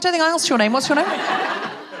your name? I don't think I asked your name. What's your name?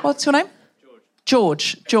 What's your name?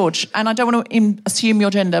 George. And I don't want to assume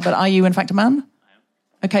your gender, but are you in fact a man?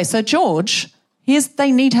 Okay, so George,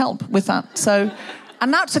 they need help with that. So,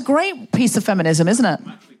 and that's a great piece of feminism, isn't it?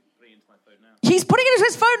 He's putting it into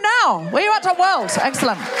his phone now. Where you at, world?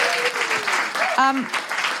 Excellent.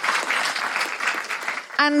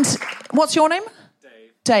 And what's your name?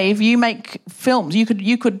 Dave. You make films. You could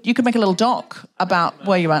make a little doc about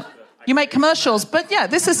where you at. You make commercials, but yeah,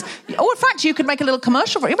 this is. Oh, in fact, you could make a little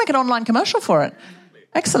commercial for it. You make an online commercial for it.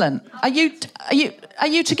 Excellent. Are you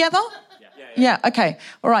together? Yeah. Okay.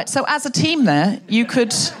 All right. So as a team, there you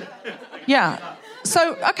could. Yeah.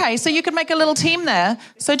 So, okay, so you could make a little team there.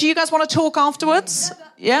 So do you guys want to talk afterwards?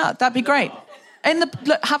 Yeah, that'd be great.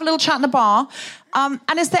 Have a little chat in the bar.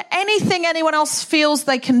 And is there anything anyone else feels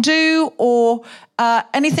they can do or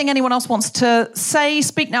anything anyone else wants to say?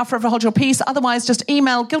 Speak now, forever hold your peace. Otherwise, just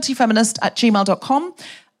email guiltyfeminist@gmail.com.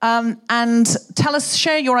 And tell us,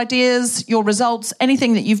 share your ideas, your results,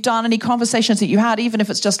 anything that you've done, any conversations that you had, even if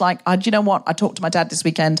it's just like, do you know what? I talked to my dad this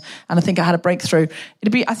weekend and I think I had a breakthrough.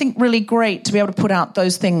 It'd be, I think, really great to be able to put out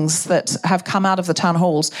those things that have come out of the town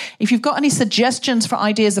halls. If you've got any suggestions for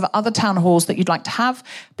ideas of other town halls that you'd like to have,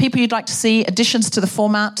 people you'd like to see, additions to the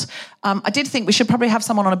format, I did think we should probably have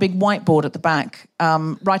someone on a big whiteboard at the back,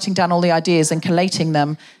 writing down all the ideas and collating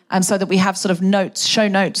them, and so that we have sort of notes, show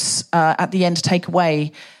notes at the end to take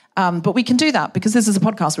away. But we can do that because this is a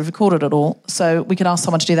podcast. We've recorded it all, so we can ask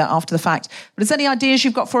someone to do that after the fact. But is there any ideas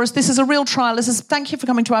you've got for us? This is a real trial. Thank you for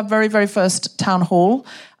coming to our very, very first town hall.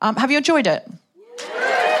 Have you enjoyed it?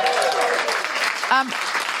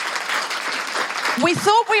 We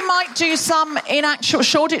thought we might do some in actual...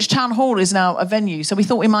 Shoreditch Town Hall is now a venue, so we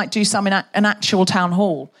thought we might do some in an actual town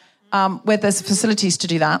hall where there's facilities to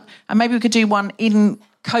do that. And maybe we could do one in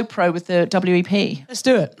co-pro with the WEP. Let's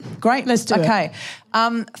do it. Great. Let's do it. Okay.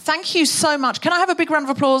 Thank you so much. Can I have a big round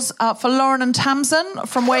of applause for Lauren and Tamzin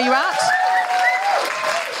from Where You At?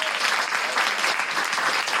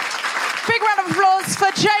 Big round of applause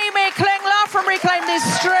for Jamie Klingler from Reclaim These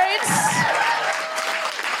Streets.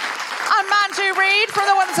 And Mandu Reid from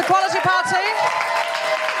the Women's Equality Party.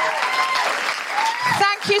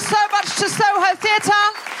 Thank you so much to Soho Theatre.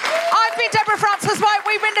 I've been Deborah Frances-White.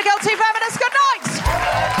 We've been the Guilty Feminists. Good night.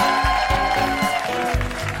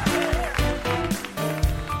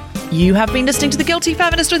 You have been listening to The Guilty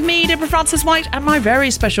Feminist with me, Deborah Frances-White, and my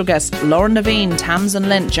very special guests, Lauren Levine, Tamzin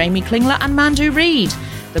Lent, Jamie Klingler, and Mandu Reid.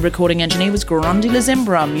 The recording engineer was Grundy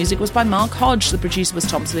Lazimbra. Music was by Mark Hodge. The producer was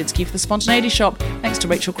Tom Salinsky for The Spontaneity Shop. Thanks to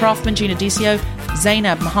Rachel Craftman, Gina Dicio,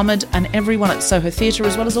 Zainab Mohammed, and everyone at Soho Theatre,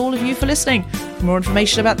 as well as all of you for listening. For more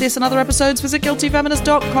information about this and other episodes, visit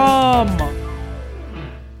guiltyfeminist.com. You were in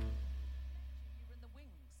the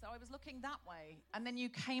wings, so I was looking that way, and then you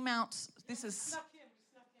came out. This is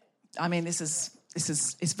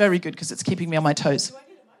it's very good because it's keeping me on my toes.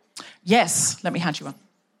 Yes, let me hand you one.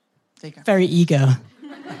 There you go. Very eager.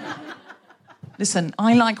 Listen,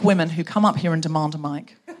 I like women who come up here and demand a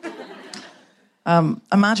mic.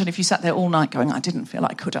 Imagine if you sat there all night going, I didn't feel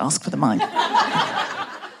I could ask for the mic.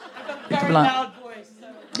 Very loud voice.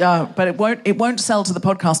 Yeah, but it won't sell to the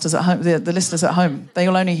podcasters at home, the listeners at home. They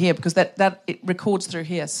will only hear because that it records through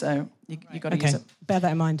here, so you got to use it. Bear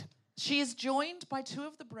that in mind. She is joined by two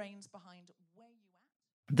of the brains behind Where You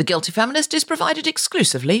At. The Guilty Feminist is provided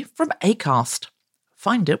exclusively from Acast.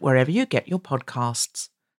 Find it wherever you get your podcasts.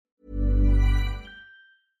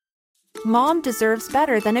 Mom deserves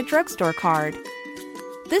better than a drugstore card.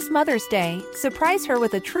 This Mother's Day, surprise her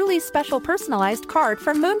with a truly special personalized card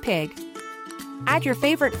from Moonpig. Add your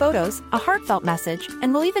favorite photos, a heartfelt message,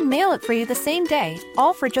 and we'll even mail it for you the same day,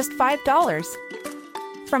 all for just $5.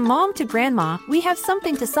 From mom to grandma, we have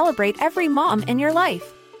something to celebrate every mom in your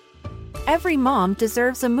life. Every mom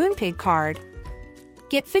deserves a Moonpig card.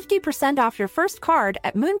 Get 50% off your first card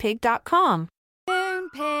at moonpig.com.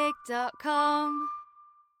 Moonpig.com